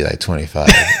have to be like 25.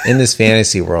 In this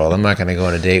fantasy world, I'm not going to go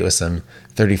on a date with some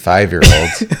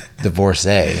 35-year-old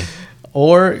divorcee.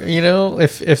 Or,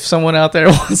 if someone out there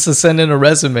wants to send in a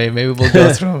resume, maybe we'll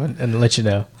go through them and let you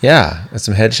know. Yeah, with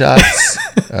some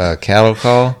headshots, cattle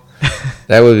call.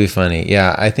 That would be funny.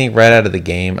 Yeah, I think right out of the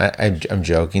game, I'm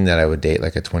joking that I would date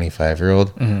like a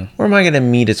 25-year-old. Or am I going to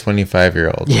meet a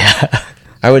 25-year-old? Yeah.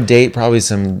 I would date probably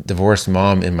some divorced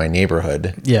mom in my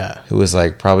neighborhood. Yeah. Who was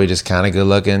like probably just kind of good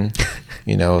looking,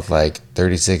 with like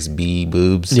 36B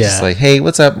boobs. Yeah. Just like, hey,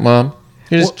 what's up, mom?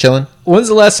 You're just chilling. When's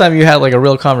the last time you had like a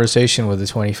real conversation with a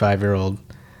 25-year-old?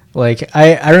 Like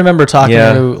I remember talking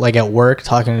to like at work,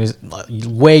 talking to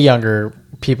way younger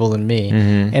people than me,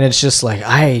 and it's just like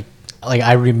I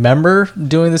remember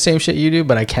doing the same shit you do,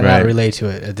 but I cannot relate to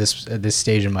it at this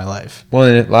stage in my life. Well,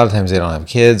 and a lot of times they don't have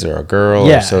kids or a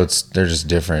girl, so they're just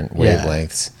different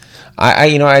wavelengths.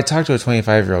 I talked to a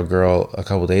 25-year-old girl a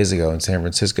couple days ago in San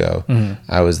Francisco.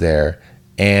 I was there,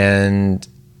 and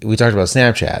we talked about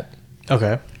Snapchat.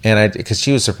 Okay. And because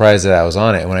she was surprised that I was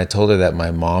on it. When I told her that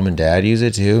my mom and dad use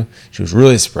it too, she was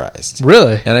really surprised.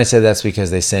 Really? And I said that's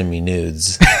because they send me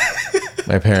nudes.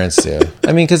 My parents do.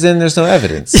 I mean, because then there's no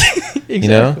evidence.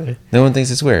 Exactly. No one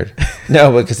thinks it's weird.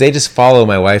 No, because they just follow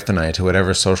my wife and I to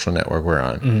whatever social network we're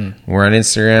on. We're on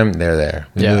Instagram, they're there.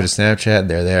 We move to Snapchat,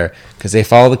 they're there. Because they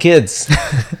follow the kids.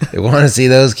 They want to see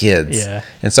those kids. Yeah.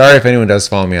 And sorry if anyone does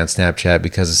follow me on Snapchat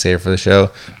because of Save for the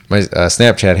Show. My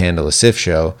Snapchat handle is Sif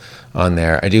Show on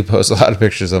there. I do post a lot of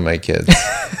pictures of my kids.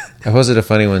 I posted a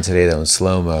funny one today, though, in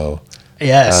slow-mo.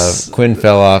 Yes. Quinn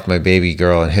fell off my baby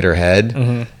girl and hit her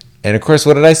head. And of course,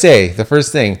 what did I say? The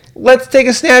first thing, let's take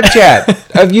a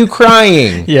Snapchat of you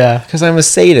crying. Yeah. Because I'm a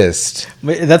sadist.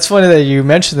 But that's funny that you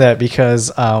mentioned that because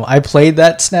I played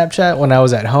that Snapchat when I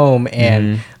was at home,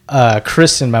 and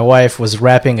Kristen, my wife, was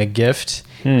wrapping a gift,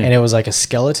 and it was like a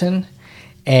skeleton.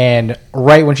 And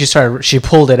right when she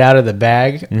pulled it out of the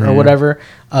bag or whatever,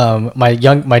 my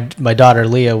daughter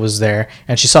Leah was there,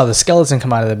 and she saw the skeleton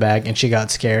come out of the bag, and she got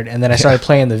scared. And then I started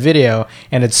playing the video,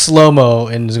 and it's slow mo,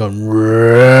 and it's going,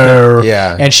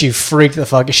 and she freaked the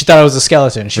fuck. She thought it was a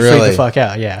skeleton. She freaked the fuck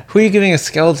out. Yeah. Who are you giving a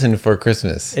skeleton for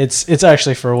Christmas? It's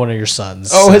actually for one of your sons.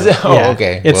 Oh, is it? Oh,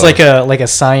 okay. It's Well. like a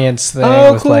science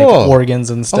thing with cool. like organs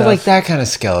and stuff. Oh, like that kind of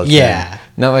skeleton. Yeah.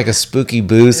 Not like a spooky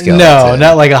boo skeleton. No,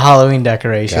 not like a Halloween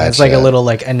decoration. It's like a Gotcha. little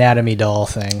like anatomy doll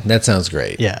thing. That sounds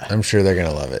great. Yeah. I'm sure they're going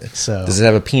to love it. So- Does it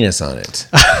have a penis on it?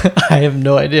 I have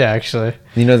no idea actually.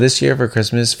 This year for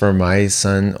Christmas, for my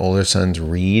older son's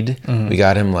Reed, we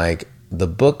got him like the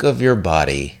book of your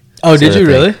body. Oh, sort did of you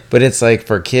thing. really? But it's like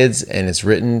for kids, and it's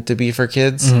written to be for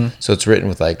kids. So it's written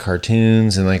with like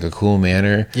cartoons and like a cool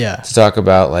manner. Yeah. To talk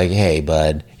about like, hey,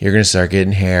 bud, you're gonna start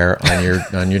getting hair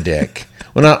on your dick.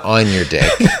 Well, not on your dick.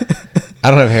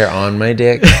 I don't have hair on my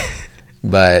dick,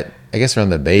 but I guess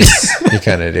around the base you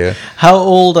kind of do. How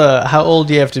old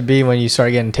do you have to be when you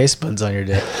start getting taste buds on your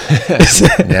dick?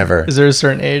 Never. Is there a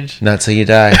certain age? Not till you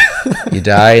die. You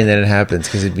die and then it happens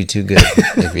because it'd be too good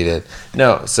if you did.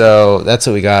 No, so that's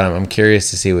what we got him. I'm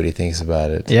curious to see what he thinks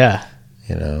about it. Yeah.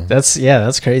 You know?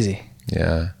 That's crazy.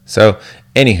 Yeah. So,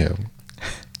 anywho,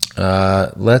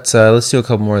 let's do a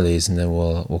couple more of these, and then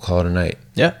we'll call it a night.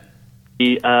 Yeah.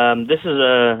 This is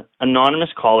a anonymous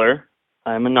caller.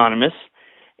 I'm anonymous,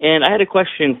 and I had a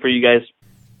question for you guys.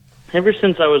 Ever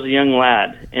since I was a young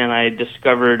lad, and I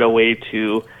discovered a way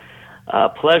to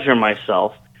pleasure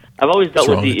myself, I've always dealt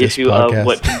with the issue of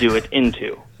what to do it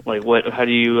into. Like, how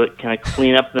do you kind of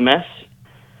clean up the mess?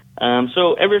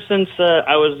 So ever since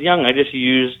I was young, I just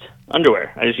used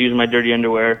underwear. I just used my dirty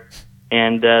underwear,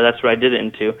 and that's what I did it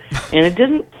into. And it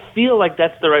doesn't feel like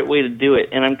that's the right way to do it,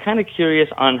 and I'm kind of curious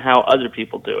on how other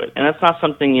people do it. And that's not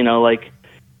something,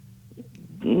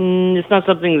 it's not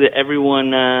something that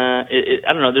everyone, I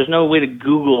don't know, there's no way to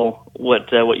Google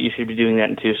what you should be doing that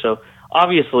into. So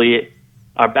obviously,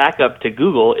 our backup to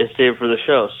Google is saved for the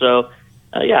show. So,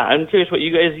 I'm curious what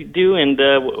you guys do, and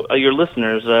your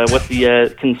listeners, what's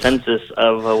the consensus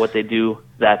of what they do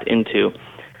that into.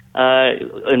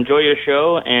 Enjoy your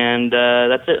show, and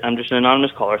that's it. I'm just an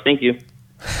anonymous caller. Thank you.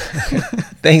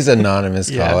 Thanks, anonymous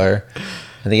caller.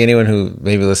 I think anyone who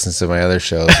maybe listens to my other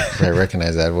shows probably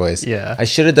recognize that voice. Yeah. I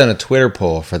should have done a Twitter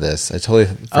poll for this. I totally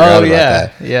forgot about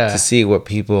that. Yeah. To see what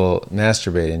people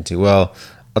masturbate into. Well,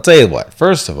 I'll tell you what.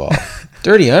 First of all,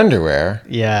 dirty underwear.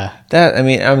 Yeah.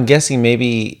 I'm guessing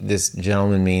maybe this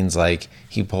gentleman means like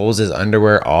he pulls his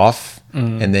underwear off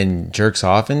and then jerks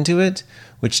off into it,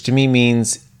 which to me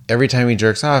means every time he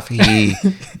jerks off,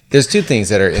 there's two things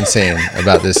that are insane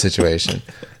about this situation.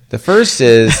 The first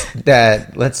is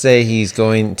that, let's say he's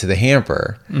going to the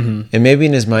hamper, and maybe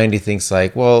in his mind he thinks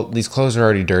like, well, these clothes are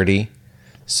already dirty,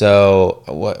 so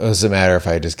what does it matter if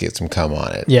I just get some cum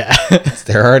on it? Yeah.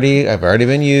 I've already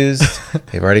been used,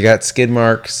 they've already got skid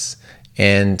marks,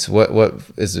 and what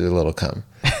is a little cum?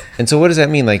 And so what does that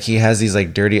mean? Like, he has these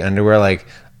like dirty underwear, like,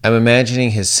 I'm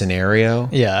imagining his scenario.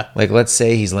 Yeah. Like, let's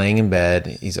say he's laying in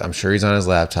bed, I'm sure he's on his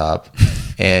laptop,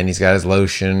 and he's got his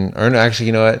lotion, or no, actually,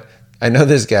 you know what? I know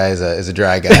this guy is a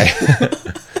dry guy.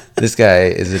 This guy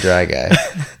is a dry guy.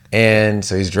 And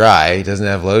so he's dry. He doesn't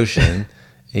have lotion.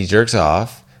 He jerks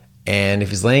off. And if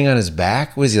he's laying on his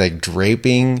back, was he like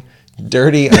draping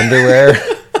dirty underwear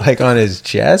like on his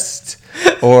chest?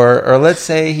 Or let's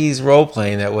say he's role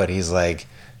playing that he's like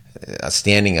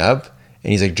standing up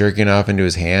and he's like jerking off into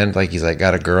his hand like he's like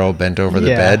got a girl bent over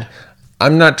the bed.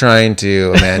 I'm not trying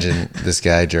to imagine this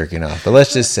guy jerking off, but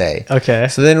let's just say. Okay.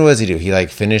 So then what does he do? He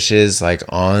like finishes like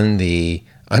on the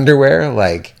underwear,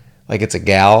 like it's a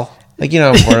gal. Like,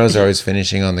 how pornos are always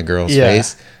finishing on the girl's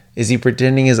face. Is he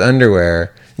pretending his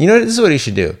underwear? You know what? This is what he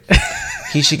should do.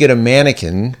 He should get a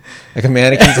mannequin, like a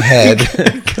mannequin's head,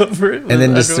 Cover it with and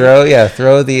then just underwear.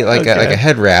 throw the like a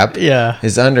head wrap. Yeah.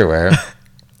 His underwear.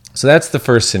 So that's the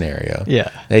first scenario. Yeah.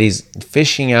 That he's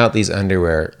fishing out these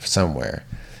underwear somewhere.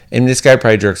 And this guy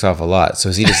probably jerks off a lot. So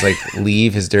does he just like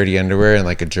leave his dirty underwear in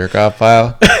like a jerk off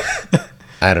pile?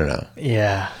 I don't know.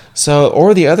 Yeah. So,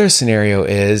 or the other scenario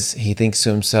is he thinks to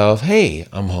himself, hey,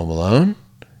 I'm home alone.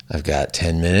 I've got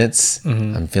 10 minutes.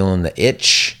 I'm feeling the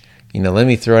itch. Let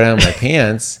me throw down my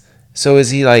pants. So is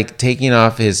he like taking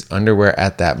off his underwear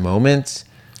at that moment?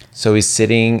 So he's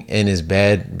sitting in his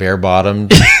bed, bare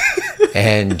bottomed,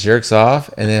 and jerks off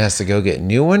and then has to go get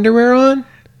new underwear on?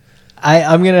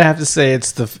 I'm gonna have to say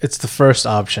it's the first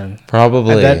option.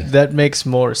 Probably. That makes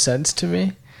more sense to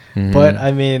me. But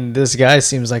I mean, this guy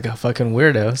seems like a fucking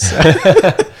weirdo.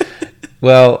 So.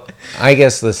 Well, I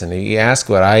guess, listen, if you ask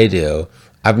what I do,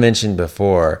 I've mentioned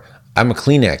before, I'm a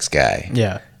Kleenex guy.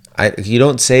 Yeah. You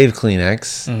don't save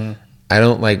Kleenex. I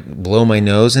don't like blow my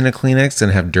nose in a Kleenex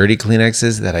and have dirty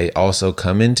Kleenexes that I also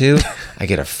come into. I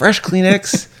get a fresh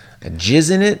Kleenex, I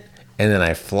jizz in it, and then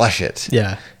I flush it.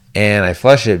 Yeah. And I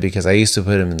flush it because I used to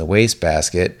put them in the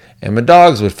wastebasket, and my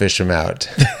dogs would fish them out.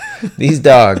 These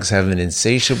dogs have an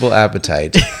insatiable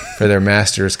appetite for their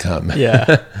master's cum.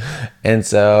 Yeah. And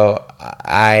so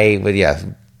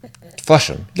flush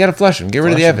them. You got to flush them. Get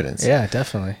rid of the evidence. Yeah,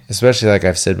 definitely. Especially like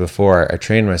I've said before, I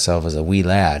trained myself as a wee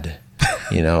lad.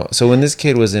 So when this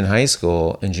kid was in high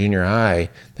school and junior high,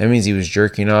 that means he was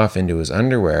jerking off into his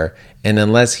underwear. And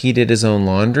unless he did his own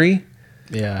laundry,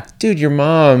 yeah, dude, your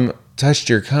mom touched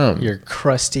your cum. Your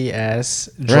crusty ass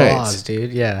draws,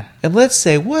 dude. Yeah. And let's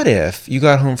say, what if you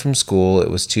got home from school,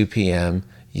 it was 2 p.m.,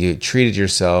 you treated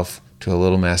yourself to a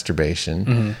little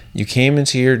masturbation, you came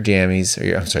into your jammies,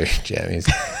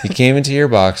 you came into your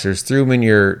boxers, threw them in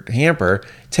your hamper,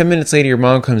 10 minutes later your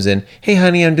mom comes in, hey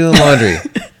honey, I'm doing laundry.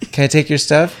 Can I take your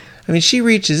stuff? I mean, she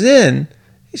reaches in,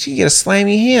 she can get a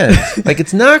slimy hand. Like,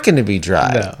 it's not going to be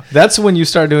dry. No, that's when you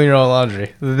start doing your own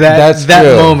laundry. That's that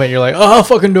true. moment, you're like, oh, I'll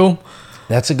fucking do them.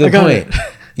 That's a good point.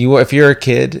 If you're a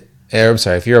kid I'm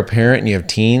sorry, if you're a parent and you have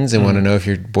teens and want to know if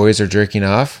your boys are jerking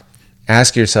off,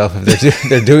 ask yourself if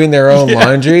they're doing their own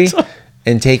laundry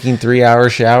and taking 3-hour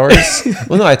showers.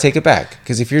 Well, no, I take it back,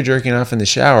 because if you're jerking off in the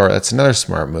shower, that's another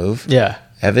smart move. Yeah.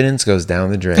 Evidence goes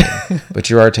down the drain, but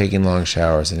you are taking long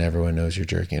showers and everyone knows you're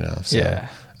jerking off. So Yeah.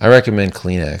 I recommend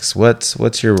Kleenex.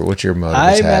 What's your motive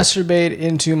I attack? masturbate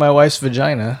into my wife's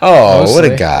vagina. Oh, what a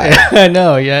mostly. guy. I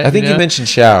know, yeah. I think you mentioned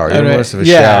shower. You're Okay. most of a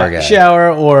shower guy. Shower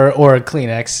or a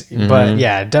Kleenex, but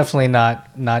yeah, definitely not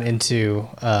into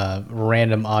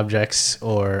random objects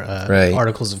or Right.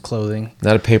 articles of clothing.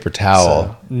 Not a paper towel.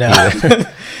 So, no,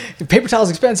 paper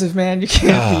towel's expensive, man. You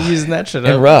can't be using that shit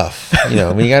And up. rough.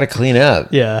 When you got to clean up.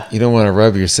 Yeah. You don't want to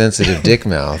rub your sensitive dick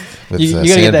mouth with You gotta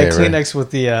get that sandpaper. Kleenex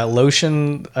with the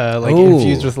lotion, Ooh.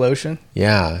 infused with lotion.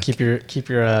 Yeah. Keep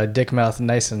your dick mouth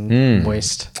nice and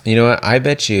moist. You know what? I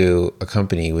bet you a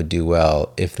company would do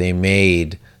well if they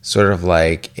made sort of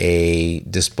like a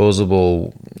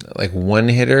disposable, like one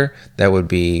hitter that would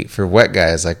be for wet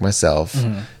guys like myself.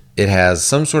 It has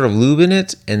some sort of lube in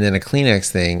it and then a Kleenex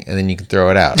thing, and then you can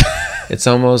throw it out. It's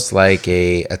almost like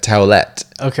a towelette.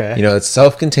 Okay. It's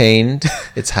self-contained,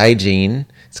 it's hygiene,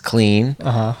 it's clean,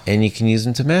 and you can use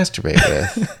them to masturbate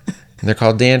with. And they're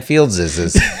called Dan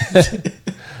Fieldses.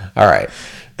 All right.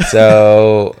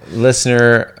 So,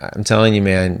 listener, I'm telling you,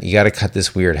 man, you got to cut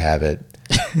this weird habit.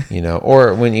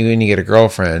 Or when you get a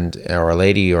girlfriend or a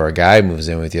lady or a guy moves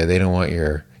in with you, they don't want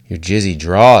your jizzy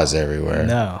draws everywhere.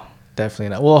 No, definitely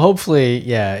not. Well, hopefully,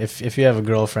 yeah. If you have a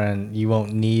girlfriend, you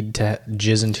won't need to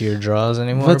jizz into your drawers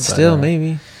anymore. But still,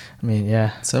 maybe. I mean,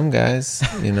 yeah. Some guys,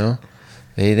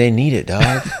 they need it,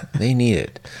 dog. They need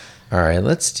it. All right,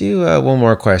 let's do one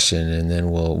more question, and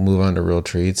then we'll move on to real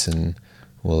treats, and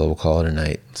we'll call it a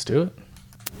night. Let's do it.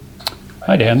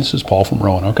 Hi, Dan. This is Paul from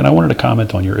Roanoke, and I wanted to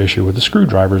comment on your issue with the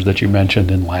screwdrivers that you mentioned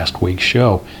in last week's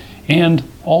show, and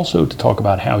also to talk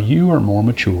about how you are more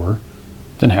mature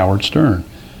than Howard Stern.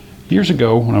 Years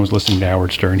ago, when I was listening to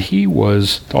Howard Stern, he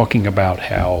was talking about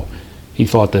how he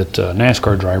thought that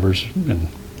NASCAR drivers and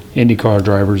IndyCar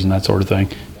drivers and that sort of thing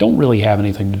don't really have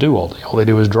anything to do all day. All they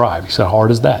do is drive. He said, how hard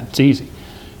is that? It's easy.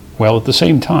 Well, at the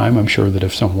same time, I'm sure that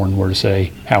if someone were to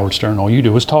say, Howard Stern, all you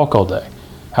do is talk all day.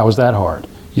 How is that hard?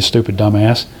 You stupid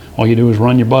dumbass. All you do is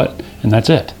run your butt, and that's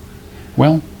it.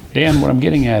 Well, Dan, what I'm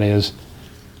getting at is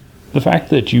the fact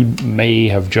that you may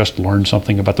have just learned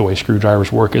something about the way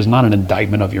screwdrivers work is not an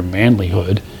indictment of your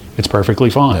manlyhood. It's perfectly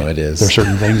fine. No, it is. There's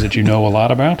certain things that you know a lot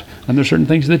about, and there's certain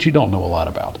things that you don't know a lot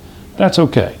about. That's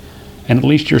okay. And at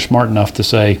least you're smart enough to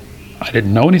say, I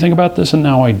didn't know anything about this, and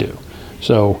now I do.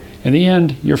 So, in the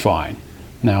end, you're fine.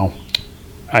 Now,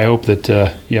 I hope that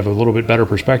you have a little bit better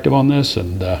perspective on this,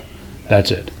 and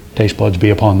that's it. Taste buds be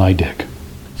upon thy dick.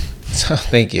 So,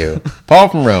 thank you. Paul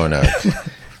from Roanoke.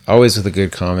 Always with a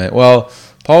good comment. Well,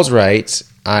 Paul's right.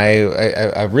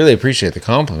 I really appreciate the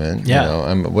compliment.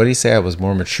 Yeah. What did he say? I was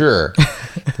more mature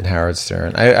than Howard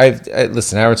Stern. I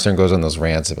listen, Howard Stern goes on those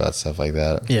rants about stuff like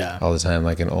that. Yeah. All the time,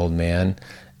 like an old man.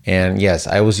 And yes,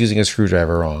 I was using a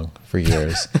screwdriver wrong for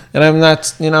years. And I'm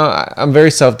not, I'm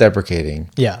very self-deprecating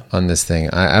Yeah. on this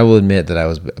thing. I will admit that I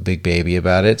was a big baby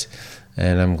about it.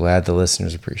 And I'm glad the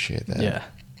listeners appreciate that. Yeah.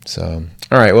 So,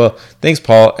 all right. Well, thanks,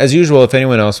 Paul. As usual, if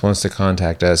anyone else wants to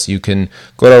contact us, you can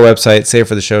go to our website,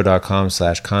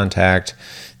 savefortheshow.com/contact.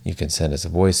 You can send us a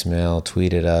voicemail,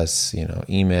 tweet at us,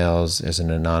 emails. There's an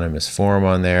anonymous form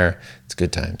on there. It's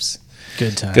good times.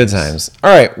 Good times. Good times. All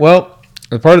right. Well,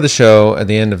 as part of the show, at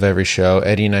the end of every show,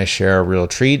 Eddie and I share a real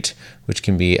treat, which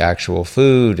can be actual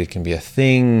food. It can be a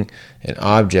thing, an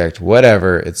object,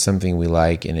 whatever. It's something we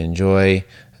like and enjoy.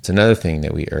 It's another thing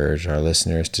that we urge our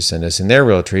listeners to send us in their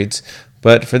real treats.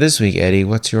 But for this week, Eddie,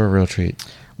 what's your real treat?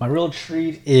 My real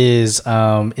treat is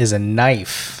a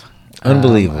knife.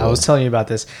 Unbelievable. I was telling you about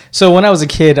this. So when I was a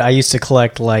kid, I used to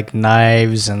collect like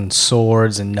knives and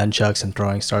swords and nunchucks and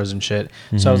throwing stars and shit.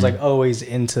 So I was like always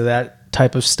into that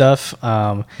type of stuff.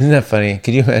 Isn't that funny?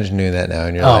 Could you imagine doing that now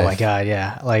in your life? Oh my god,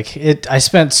 yeah. Like I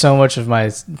spent so much of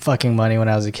my fucking money when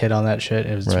I was a kid on that shit.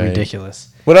 It was Right. ridiculous.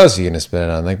 What else are you going to spend it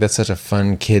on? Like, that's such a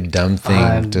fun kid dumb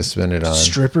thing to spend it on.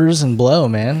 Strippers and blow,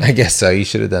 man. I guess so. You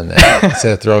should have done that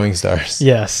instead of throwing stars.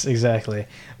 Yes, exactly.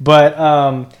 But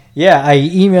yeah, I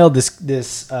emailed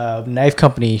this knife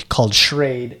company called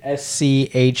Schrade,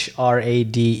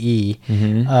 SCHRADE,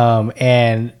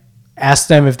 and asked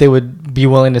them if they would be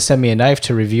willing to send me a knife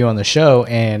to review on the show,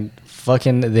 and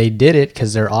fucking they did it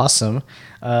because they're awesome.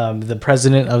 The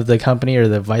president of the company, or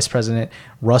the vice president,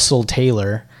 Russell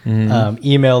Taylor,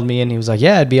 emailed me and he was like,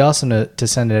 yeah, it'd be awesome to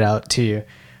send it out to you.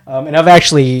 And I've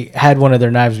actually had one of their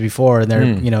knives before, and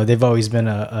they're they've always been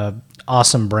a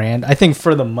awesome brand. I think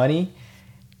for the money,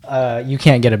 you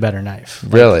can't get a better knife.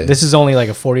 Really? This is only like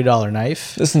a $40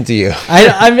 knife. Listen to you.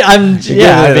 I'm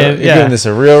You're giving this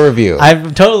a real review.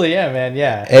 I'm totally, man.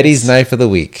 Yeah. Eddie's knife of the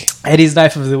week. Eddie's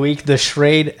knife of the week, the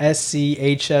Schrade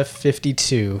SCHF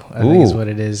 52. I think is Ooh. what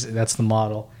it is. That's the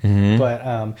model. But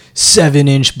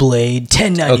 7-inch blade,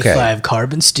 1095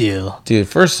 carbon steel. Dude,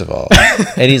 first of all,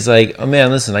 Eddie's like, oh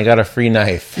man, listen, I got a free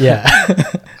knife. Yeah.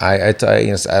 I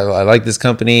like this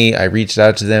company. I reached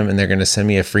out to them and they're going to send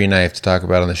me a free knife to talk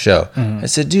about on the show. I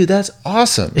said, dude, that's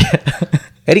awesome.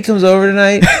 Eddie comes over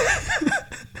tonight.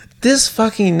 This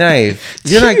fucking knife,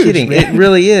 you're not huge, kidding. man. It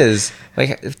really is.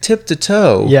 Like tip to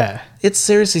toe. Yeah. It's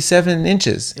seriously 7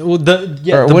 inches. Well, the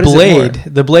Or what is it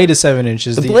more? the blade is 7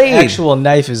 inches. The blade. actual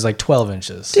knife is like 12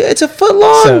 inches. Dude, it's a foot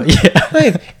long So, yeah.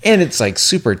 knife. And it's like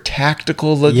super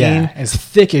tactical looking. Yeah, it's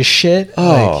thick as shit.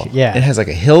 Oh, Like, yeah. It has like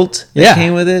a hilt that yeah.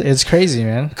 came with it. It's crazy,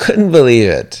 man. Couldn't believe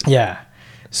it. Yeah.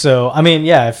 So, I mean,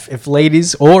 yeah, if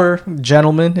ladies or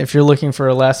gentlemen, if you're looking for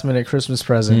a last minute Christmas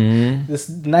present, this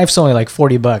knife's only like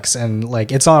 $40 and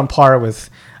like it's on par with,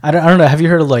 I don't know. Have you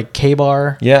heard of like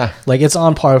K-Bar? Yeah. Like it's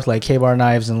on par with like K-Bar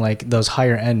knives and like those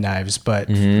higher end knives. But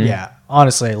yeah,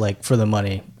 honestly, like for the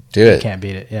money, Do you it. can't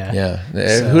beat it. Yeah. Yeah.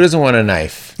 So- Who doesn't want a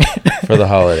knife for the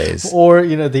holidays? Or,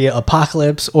 the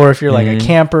apocalypse, or if you're like a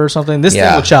camper or something, this thing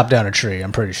Yeah. will chop down a tree,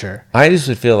 I'm pretty sure. I just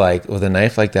would feel like with a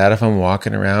knife like that, if I'm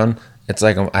walking around, it's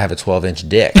like I have a 12-inch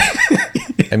dick.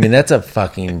 I mean, that's a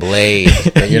fucking blade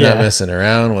that you're not Yeah. messing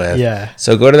around with. Yeah.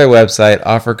 So go to their website,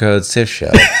 offer code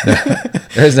SIFShow.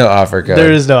 There's no offer code.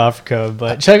 There is no offer code,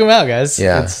 but check them out, guys.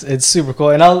 Yeah. It's super cool,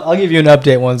 and I'll give you an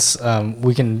update once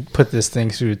we can put this thing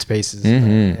through its paces.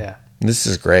 Yeah, This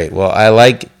is great. Well, I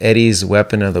like Eddie's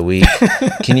weapon of the week.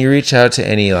 Can you reach out to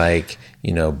any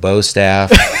bow staff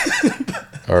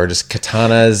or just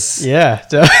katanas? yeah.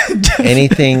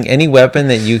 Anything, any weapon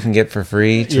that you can get for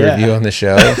free to Yeah. review on the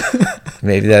show?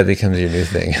 Maybe that becomes your new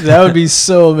thing. That would be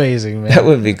so amazing, man. That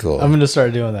would be cool. I'm gonna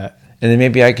start doing that. And then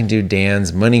maybe I can do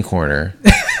Dan's Money Corner,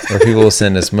 where people will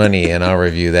send us money and I'll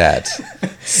review that.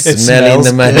 Smelling smells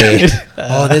the money. good.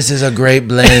 Oh, this is a great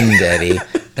blend, Eddie.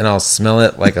 And I'll smell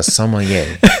it like a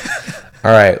sommelier.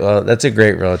 All right. Well, that's a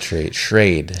great real treat.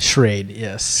 Schrade. Schrade,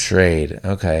 yes. Schrade.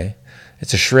 Okay.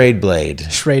 It's a Schrade blade.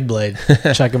 Schrade blade.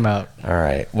 Check them out. All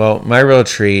right. Well, my real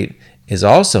treat is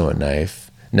also a knife.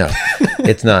 No,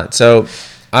 it's not. So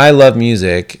I love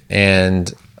music, and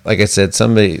like I said,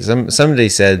 somebody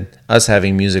said us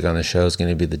having music on the show is going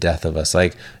to be the death of us.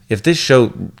 Like if this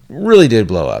show really did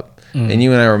blow up, and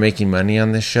you and I were making money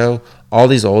on this show, all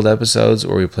these old episodes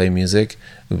where we play music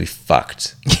would be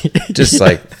fucked. Just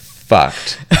like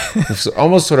fucked. We've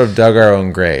almost sort of dug our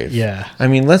own grave. Yeah. I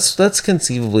mean, let's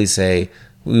conceivably say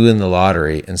we win the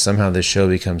lottery and somehow this show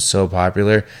becomes so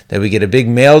popular that we get a big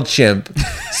MailChimp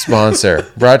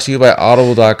sponsor brought to you by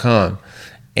audible.com,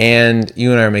 and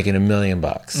you and I are making $1 million.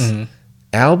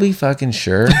 Albie fucking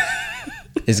Sure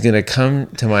is going to come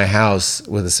to my house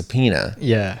with a subpoena.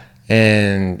 Yeah.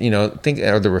 And,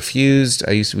 or The Refused.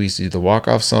 We used to do the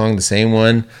walk-off song, the same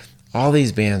one. All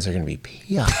these bands are going to be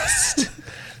pissed.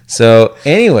 So,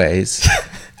 anyways,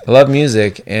 I love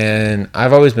music, and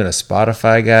I've always been a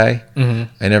Spotify guy.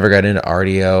 I never got into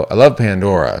RDO. I love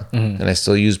Pandora, and I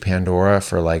still use Pandora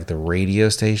for, like, the radio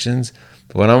stations.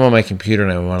 But when I'm on my computer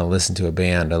and I want to listen to a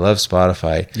band, I love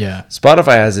Spotify. Yeah.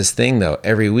 Spotify has this thing, though.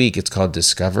 Every week, it's called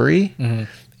Discovery, and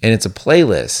it's a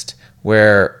playlist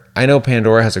where I know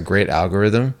Pandora has a great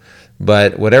algorithm,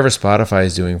 but whatever Spotify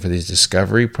is doing for these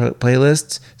Discovery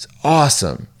playlists is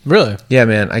awesome. Really? Yeah,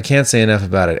 man, I can't say enough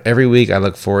about it. Every week I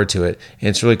look forward to it, and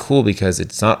it's really cool because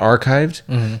it's not archived.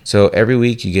 So every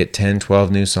week you get 10,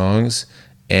 12 new songs,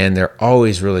 and they're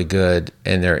always really good,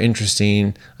 and they're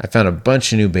interesting. I found a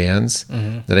bunch of new bands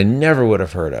that I never would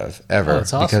have heard of, ever,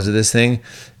 that's awesome. because of this thing.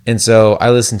 And so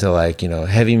I listen to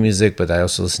heavy music, but I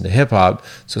also listen to hip hop.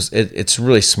 So it's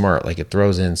really smart. Like it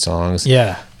throws in songs.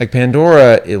 Yeah. Like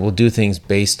Pandora, it will do things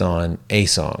based on a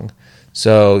song.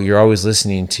 So you're always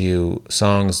listening to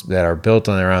songs that are built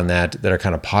around that are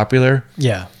kind of popular.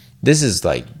 Yeah. This is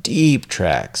like deep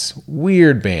tracks,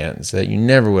 weird bands that you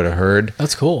never would have heard.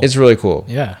 That's cool. It's really cool.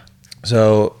 Yeah.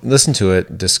 So listen to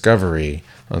it, Discovery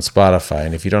on Spotify.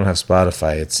 And if you don't have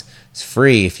Spotify, it's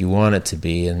free if you want it to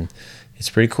be. And it's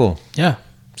pretty cool. Yeah.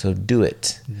 So do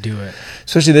it. Do it.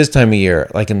 Especially this time of year,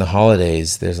 like in the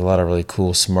holidays, there's a lot of really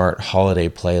cool, smart holiday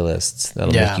playlists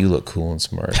that'll Yeah. make you look cool and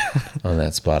smart on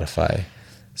that Spotify.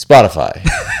 Spotify.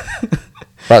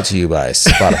 Brought to you by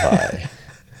Spotify.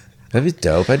 That'd be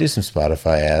dope. I do some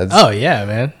Spotify ads Oh yeah,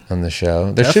 man. on the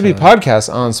show. There should be Definitely.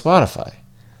 podcasts on Spotify.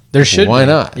 There should. Why be.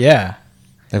 not? Yeah.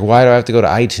 Like, why do I have to go to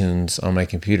iTunes on my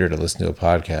computer to listen to a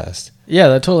podcast? Yeah,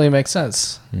 that totally makes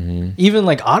sense. Even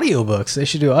like audiobooks. They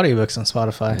should do audiobooks on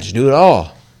Spotify. You should do it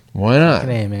all. Why not?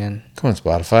 Hey, man. Come on,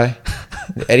 Spotify.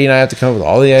 Eddie and I have to come up with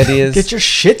all the ideas. Get your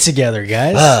shit together,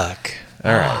 guys. Fuck.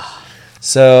 All right.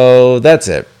 So that's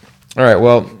it. All right.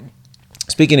 Well,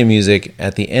 speaking of music,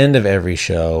 at the end of every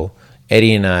show,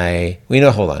 Eddie and I,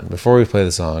 hold on. Before we play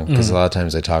the song, because a lot of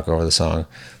times I talk over the song,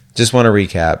 just want to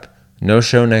recap. No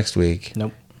show next week.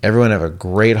 Nope. Everyone have a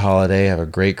great holiday. Have a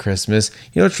great Christmas.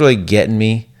 You know what's really getting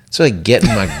me? It's really getting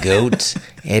my goat,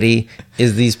 Eddie,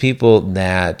 is these people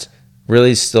that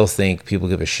really still think people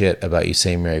give a shit about you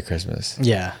saying Merry Christmas.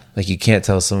 Yeah. Like you can't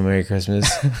tell someone Merry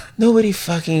Christmas. Nobody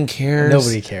fucking cares.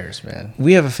 Nobody cares, man.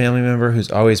 We have a family member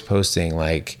who's always posting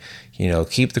like,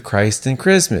 keep the Christ in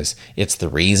Christmas. It's the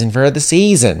reason for the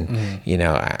season.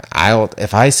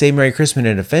 If I say Merry Christmas and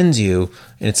it offends you,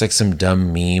 and it's like some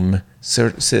dumb meme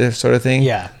sort of thing.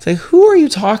 Yeah. It's like, who are you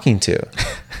talking to?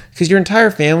 Because your entire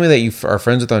family that you are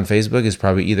friends with on Facebook is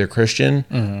probably either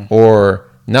Christian or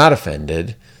not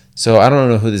offended. So I don't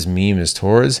know who this meme is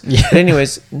towards. Yeah. But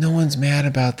anyways, no one's mad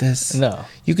about this. No.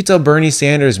 You could tell Bernie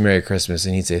Sanders Merry Christmas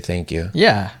and he'd say thank you.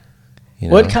 Yeah.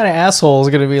 What kind of asshole is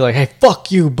going to be like, hey,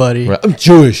 fuck you, buddy? Right. I'm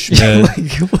Jewish, man.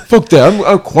 Fuck that.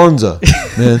 I'm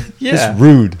Kwanzaa, man. Yeah. It's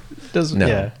rude. No.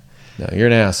 Yeah. No, you're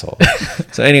an asshole.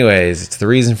 So anyways, it's the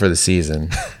reason for the season,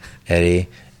 Eddie.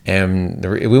 And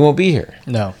we won't be here.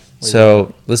 No.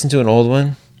 So listen to an old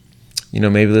one.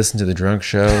 Maybe listen to The Drunk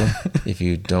Show. If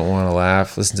you don't want to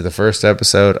laugh, listen to the first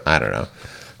episode. I don't know.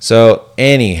 So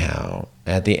anyhow,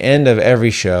 at the end of every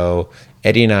show,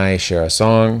 Eddie and I share a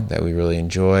song that we really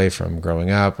enjoy from growing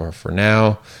up or for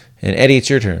now. And Eddie, it's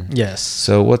your turn. Yes.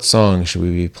 So what song should we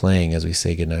be playing as we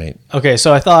say goodnight? Okay,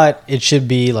 so I thought it should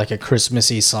be like a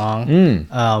Christmassy song,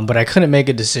 but I couldn't make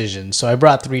a decision. So I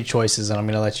brought 3 choices, and I'm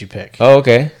going to let you pick. Oh,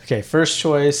 okay. Okay, first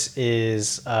choice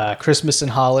is Christmas in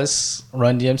Hollis,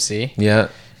 Run DMC. Yeah.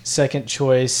 Second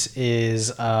choice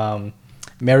is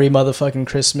Merry Motherfucking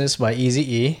Christmas by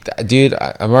Eazy-E. Dude,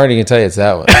 I'm already going to tell you it's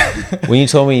that one. When you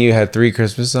told me you had 3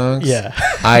 Christmas songs, yeah,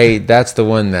 that's the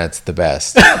one that's the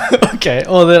best. Okay,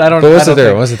 well then I don't know. But what's the third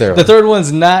one? What's the third one? The third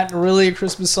one's not really a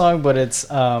Christmas song, but it's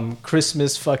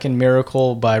Christmas Fucking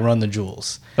Miracle by Run the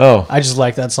Jewels. Oh. I just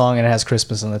like that song and it has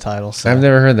Christmas in the title. So. I've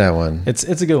never heard that one. It's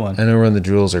a good one. I know Run the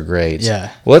Jewels are great.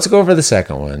 Yeah. Well, let's go for the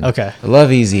second one. Okay. I love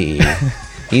Eazy-E.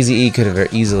 Eazy-E could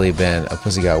have easily been a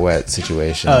Pussy Got Wet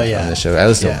situation on the show. I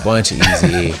listened to a bunch of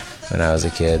Eazy-E when I was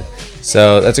a kid.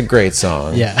 So that's a great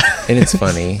song. Yeah. And it's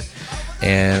funny.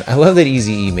 And I love that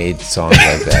Eazy-E made songs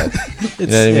like that. You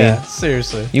know what I mean? Yeah,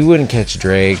 seriously. You wouldn't catch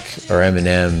Drake or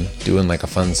Eminem doing like a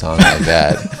fun song like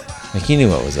that. Like he knew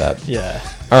what was up. Yeah.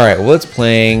 All right, well, it's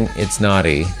playing. It's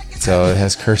naughty. So it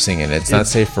has cursing in it. It's not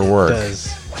safe for work. It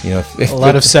does. If a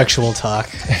lot of sexual talk.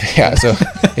 Yeah, so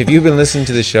if you've been listening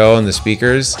to the show on the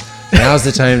speakers, now's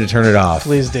the time to turn it off.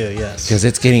 Please do, yes. Because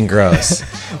it's getting gross.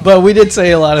 But we did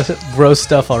say a lot of gross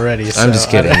stuff already. So I'm just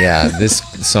kidding. Yeah, this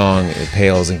song, it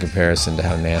pales in comparison to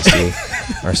how nasty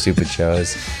our stupid show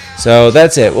is. So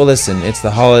that's it. Well, listen, it's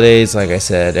the holidays, like I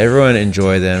said. Everyone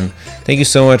enjoy them. Thank you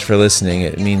so much for listening.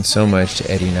 It means so much to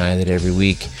Eddie and I that every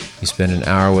week you spend an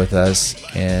hour with us,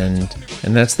 and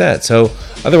that's that. So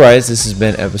otherwise, this has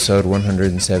been episode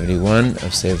 171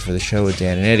 of Save It for the Show with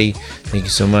Dan and Eddie. Thank you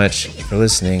so much for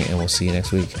listening, and we'll see you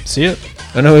next week. See you.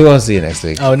 Oh, no, we won't see you next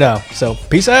week. Oh, no. So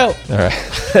peace out. All right.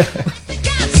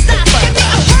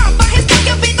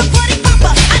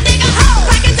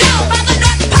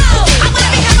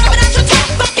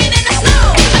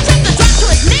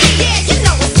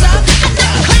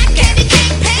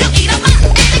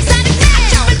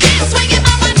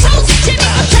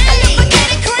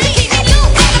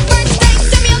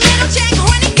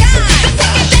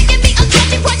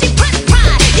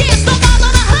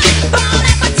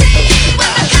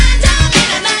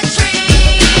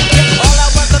 All I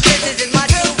want for Christmas is my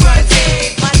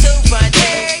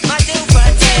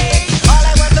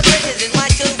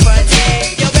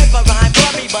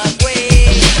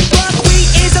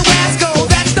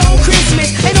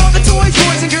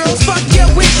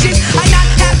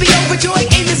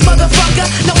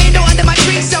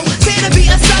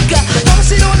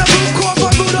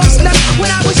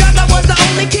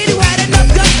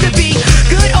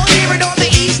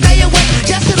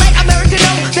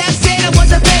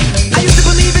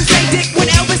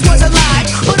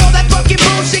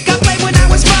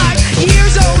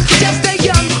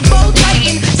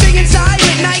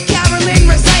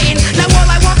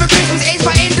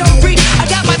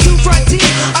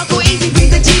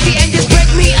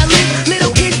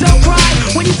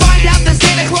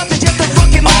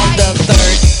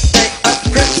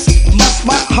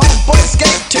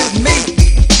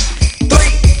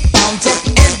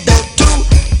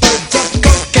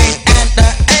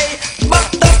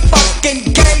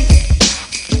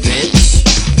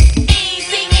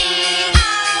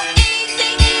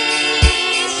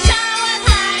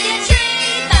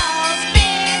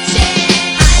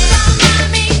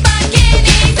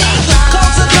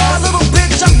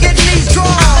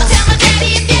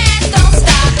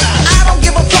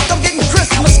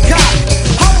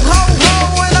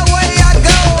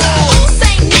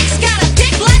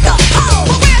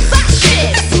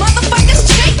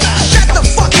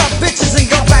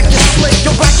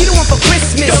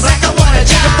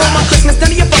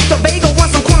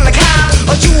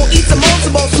But you will eat some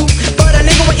multiple soup. But a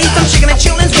nigga will eat some chicken and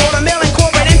chillin', roll a mill and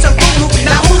incorporate into food loop.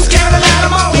 Now who's carrying out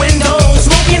of my window?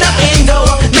 Smoking up endo.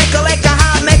 Make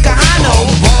a high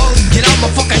no. Get out my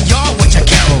fucking yard with your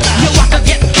carol. You walk to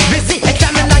get busy and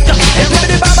timing like the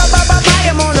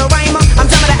I'm on a rhymer. I'm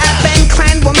time of the Afghan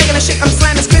clan. We're making a shit. I'm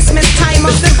slamming Christmas time.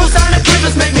 The simple sound of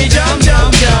Christmas make me jump.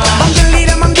 I'm the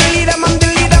leader.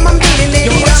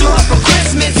 Yo, what you want for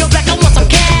Christmas? Yo, black, I want some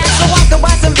cash. So I can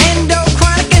buy some endo,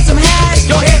 chronic, and some hash.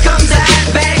 Yo, here comes the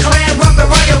Afghan clan. Rumpin'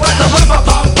 rocket with the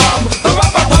rumpa-pum-pum.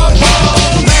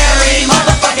 Merry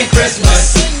motherfucking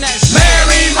Christmas.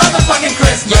 Merry motherfucking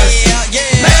Christmas.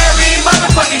 Merry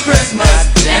motherfucking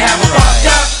Christmas. And have a fucked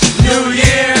up New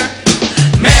Year.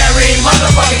 Merry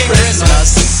motherfucking Christmas.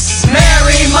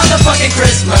 Merry motherfucking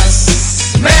Christmas.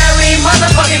 Merry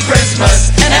motherfucking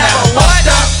Christmas. And have a fucked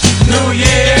up New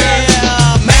Year.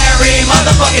 Merry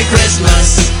motherfucking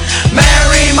Christmas.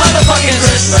 Merry motherfucking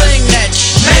Christmas.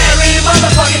 Merry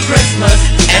motherfucking Christmas.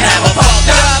 And have a fucked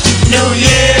up New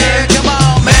Year. Come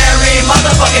on. Merry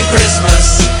motherfucking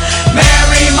Christmas.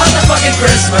 Merry motherfucking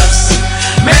Christmas.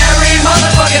 Merry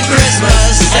motherfucking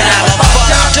Christmas. And have a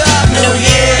fucked up New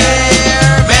Year.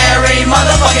 Merry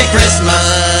motherfucking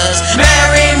Christmas.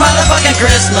 Merry motherfucking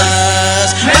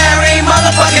Christmas. Merry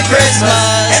motherfucking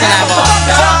Christmas. And have a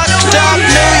fucked up New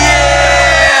Year.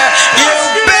 You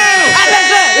boo!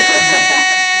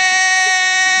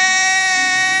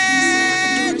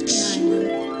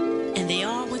 And they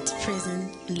all went to prison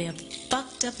and lived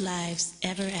fucked up lives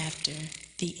ever after.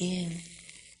 The end.